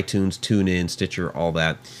on iTunes, TuneIn, Stitcher, all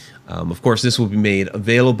that. Of course, this will be made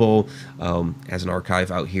available as an archive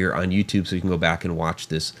out here on YouTube, so you can go back and watch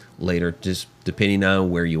this later. Just depending on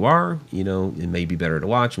where you are, it may be better to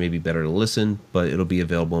watch, maybe better to listen, but it'll be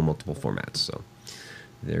available in multiple formats. So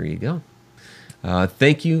there you go.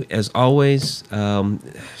 Thank you, as always.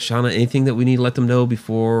 Shauna, anything that we need to let them know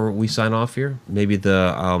before we sign off here? Maybe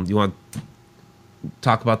you want to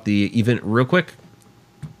talk about the event real quick?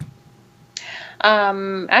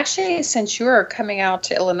 Actually, since you're coming out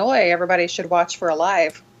to Illinois, everybody should watch for a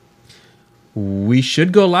live. We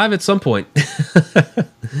should go live at some point,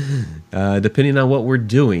 depending on what we're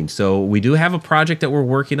doing. So we do have a project that we're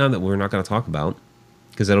working on that we're not going to talk about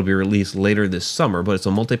because that'll be released later this summer, but it's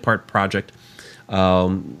a multi-part project,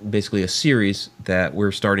 basically a series that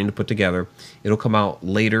we're starting to put together. It'll come out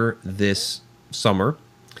later this summer.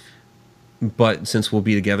 But since we'll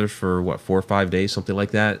be together for, 4 or 5 days, something like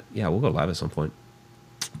that, yeah, we'll go live at some point.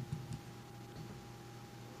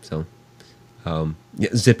 So, yeah,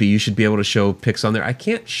 Zippy, you should be able to show pics on there. I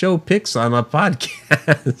can't show pics on a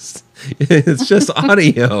podcast. It's just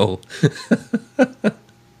audio.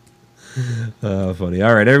 Funny.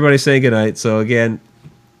 All right, everybody say goodnight. So, again,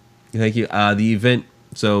 thank you. The event,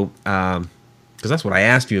 so, because that's what I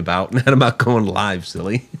asked you about, not about going live,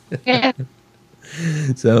 silly. Yeah.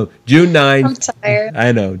 So June 9th. I'm tired.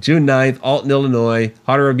 I know. June 9th, Alton, Illinois,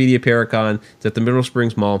 Haunted Road Media Paracon. It's at the Mineral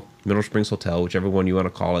Springs Mall, Mineral Springs Hotel, whichever one you want to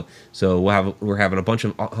call it. So we're having a bunch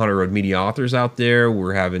of Haunted Road Media authors out there.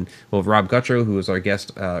 We're having Rob Guttrow, who was our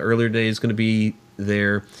guest earlier today, is going to be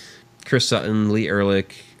there. Chris Sutton, Lee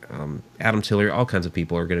Ehrlich, Adam Tiller, all kinds of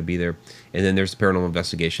people are going to be there. And then there's the Paranormal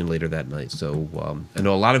Investigation later that night. So I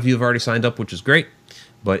know a lot of you have already signed up, which is great.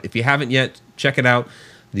 But if you haven't yet, check it out.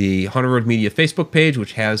 The Haunted Road Media Facebook page,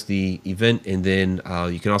 which has the event, and then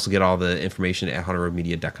you can also get all the information at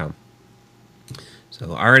hauntedroadmedia.com.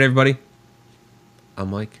 So, all right, everybody. I'm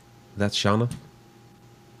Mike. That's Shauna.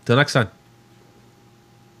 Till next time.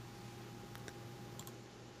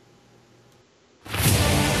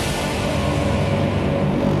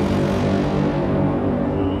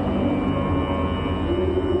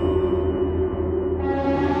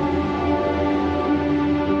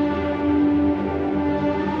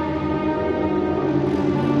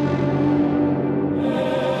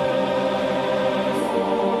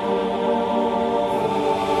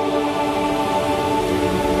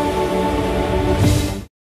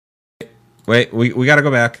 Wait, we got to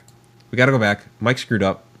go back. We got to go back. Mike screwed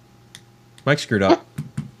up.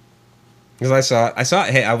 Because I saw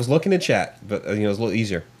it. Hey, I was looking in chat, but it was a little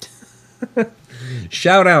easier.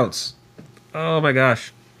 Shout outs. Oh my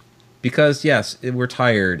gosh. Because yes, we're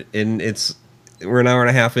tired and we're an hour and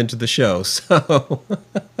a half into the show. So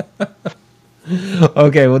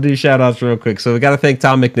okay, we'll do shout outs real quick. So we got to thank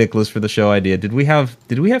Tom McNicholas for the show idea. We had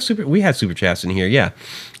super chats in here. Yeah.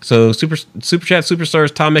 So super chat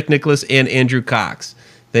superstars Tom McNicholas and Andrew Cox.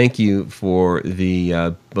 Thank you for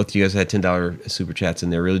the both of you guys had $10 super chats in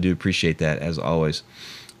there. Really do appreciate that as always.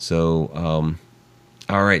 So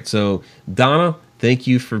all right. So Donna, thank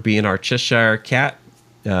you for being our Cheshire cat,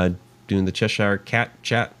 doing the Cheshire cat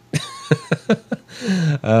chat.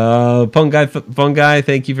 Fungi,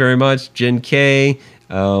 thank you very much. Jen K,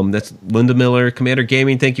 that's Linda Miller. Commander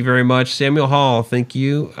Gaming, thank you very much. Samuel Hall, thank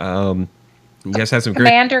you. You guys have some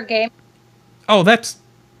Commander Game. Oh, that's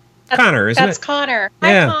Connor, isn't it? That's Connor.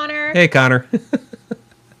 Yeah. Hi, Connor. Hey, Connor.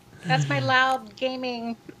 That's my loud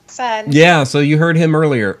gaming son. Yeah, so you heard him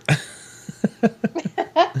earlier.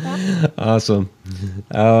 Awesome.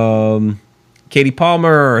 Katie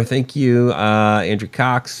Palmer, thank you. Andrew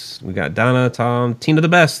Cox, we got Donna, Tom, Tina the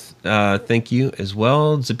Best, thank you as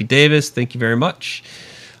well. Zippy Davis, thank you very much.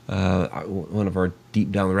 One of our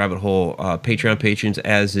Deep Down the Rabbit Hole Patreon patrons,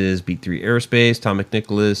 as is Beat 3 Aerospace, Tom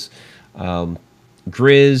McNicholas,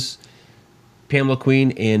 Grizz, Pamela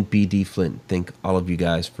Queen, and BD Flint. Thank all of you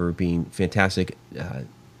guys for being fantastic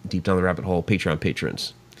Deep Down the Rabbit Hole Patreon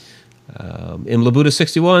patrons. M. Labuda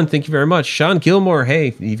 61, thank you very much. Sean Gilmore,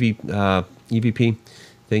 hey, EVP,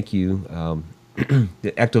 thank you.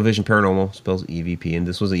 The Ectovision Paranormal spells EVP, and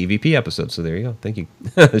this was an EVP episode, so there you go. Thank you,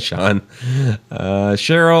 Sean.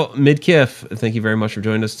 Cheryl Midkiff, thank you very much for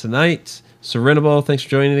joining us tonight. Serenable, thanks for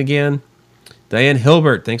joining again. Diane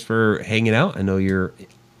Hilbert, thanks for hanging out. I know you're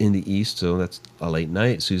in the East, so that's a late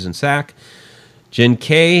night. Susan Sack. Jen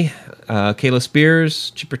K, Kayla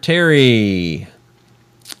Spears, Chipper Terry,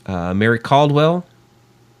 Mary Caldwell,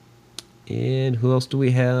 and who else do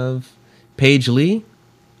we have? Paige Lee,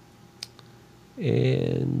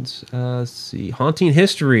 and let's see, Haunting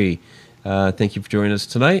History. Thank you for joining us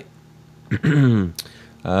tonight.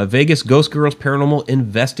 Vegas Ghost Girls Paranormal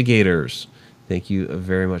Investigators. Thank you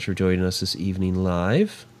very much for joining us this evening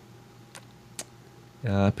live.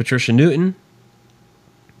 Patricia Newton.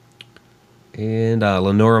 And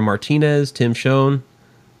Lenora Martinez, Tim Schoen.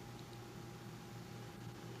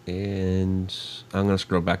 And I'm going to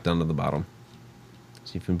scroll back down to the bottom.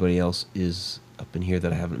 See if anybody else is up in here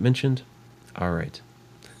that I haven't mentioned. All right.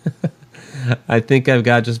 I think I've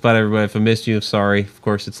got just about everybody. If I missed you, I'm sorry. Of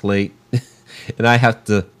course, it's late. And I have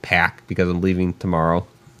to pack because I'm leaving tomorrow.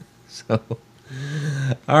 So,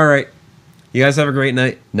 all right. You guys have a great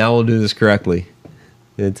night. Now we'll do this correctly.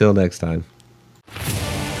 Until next time.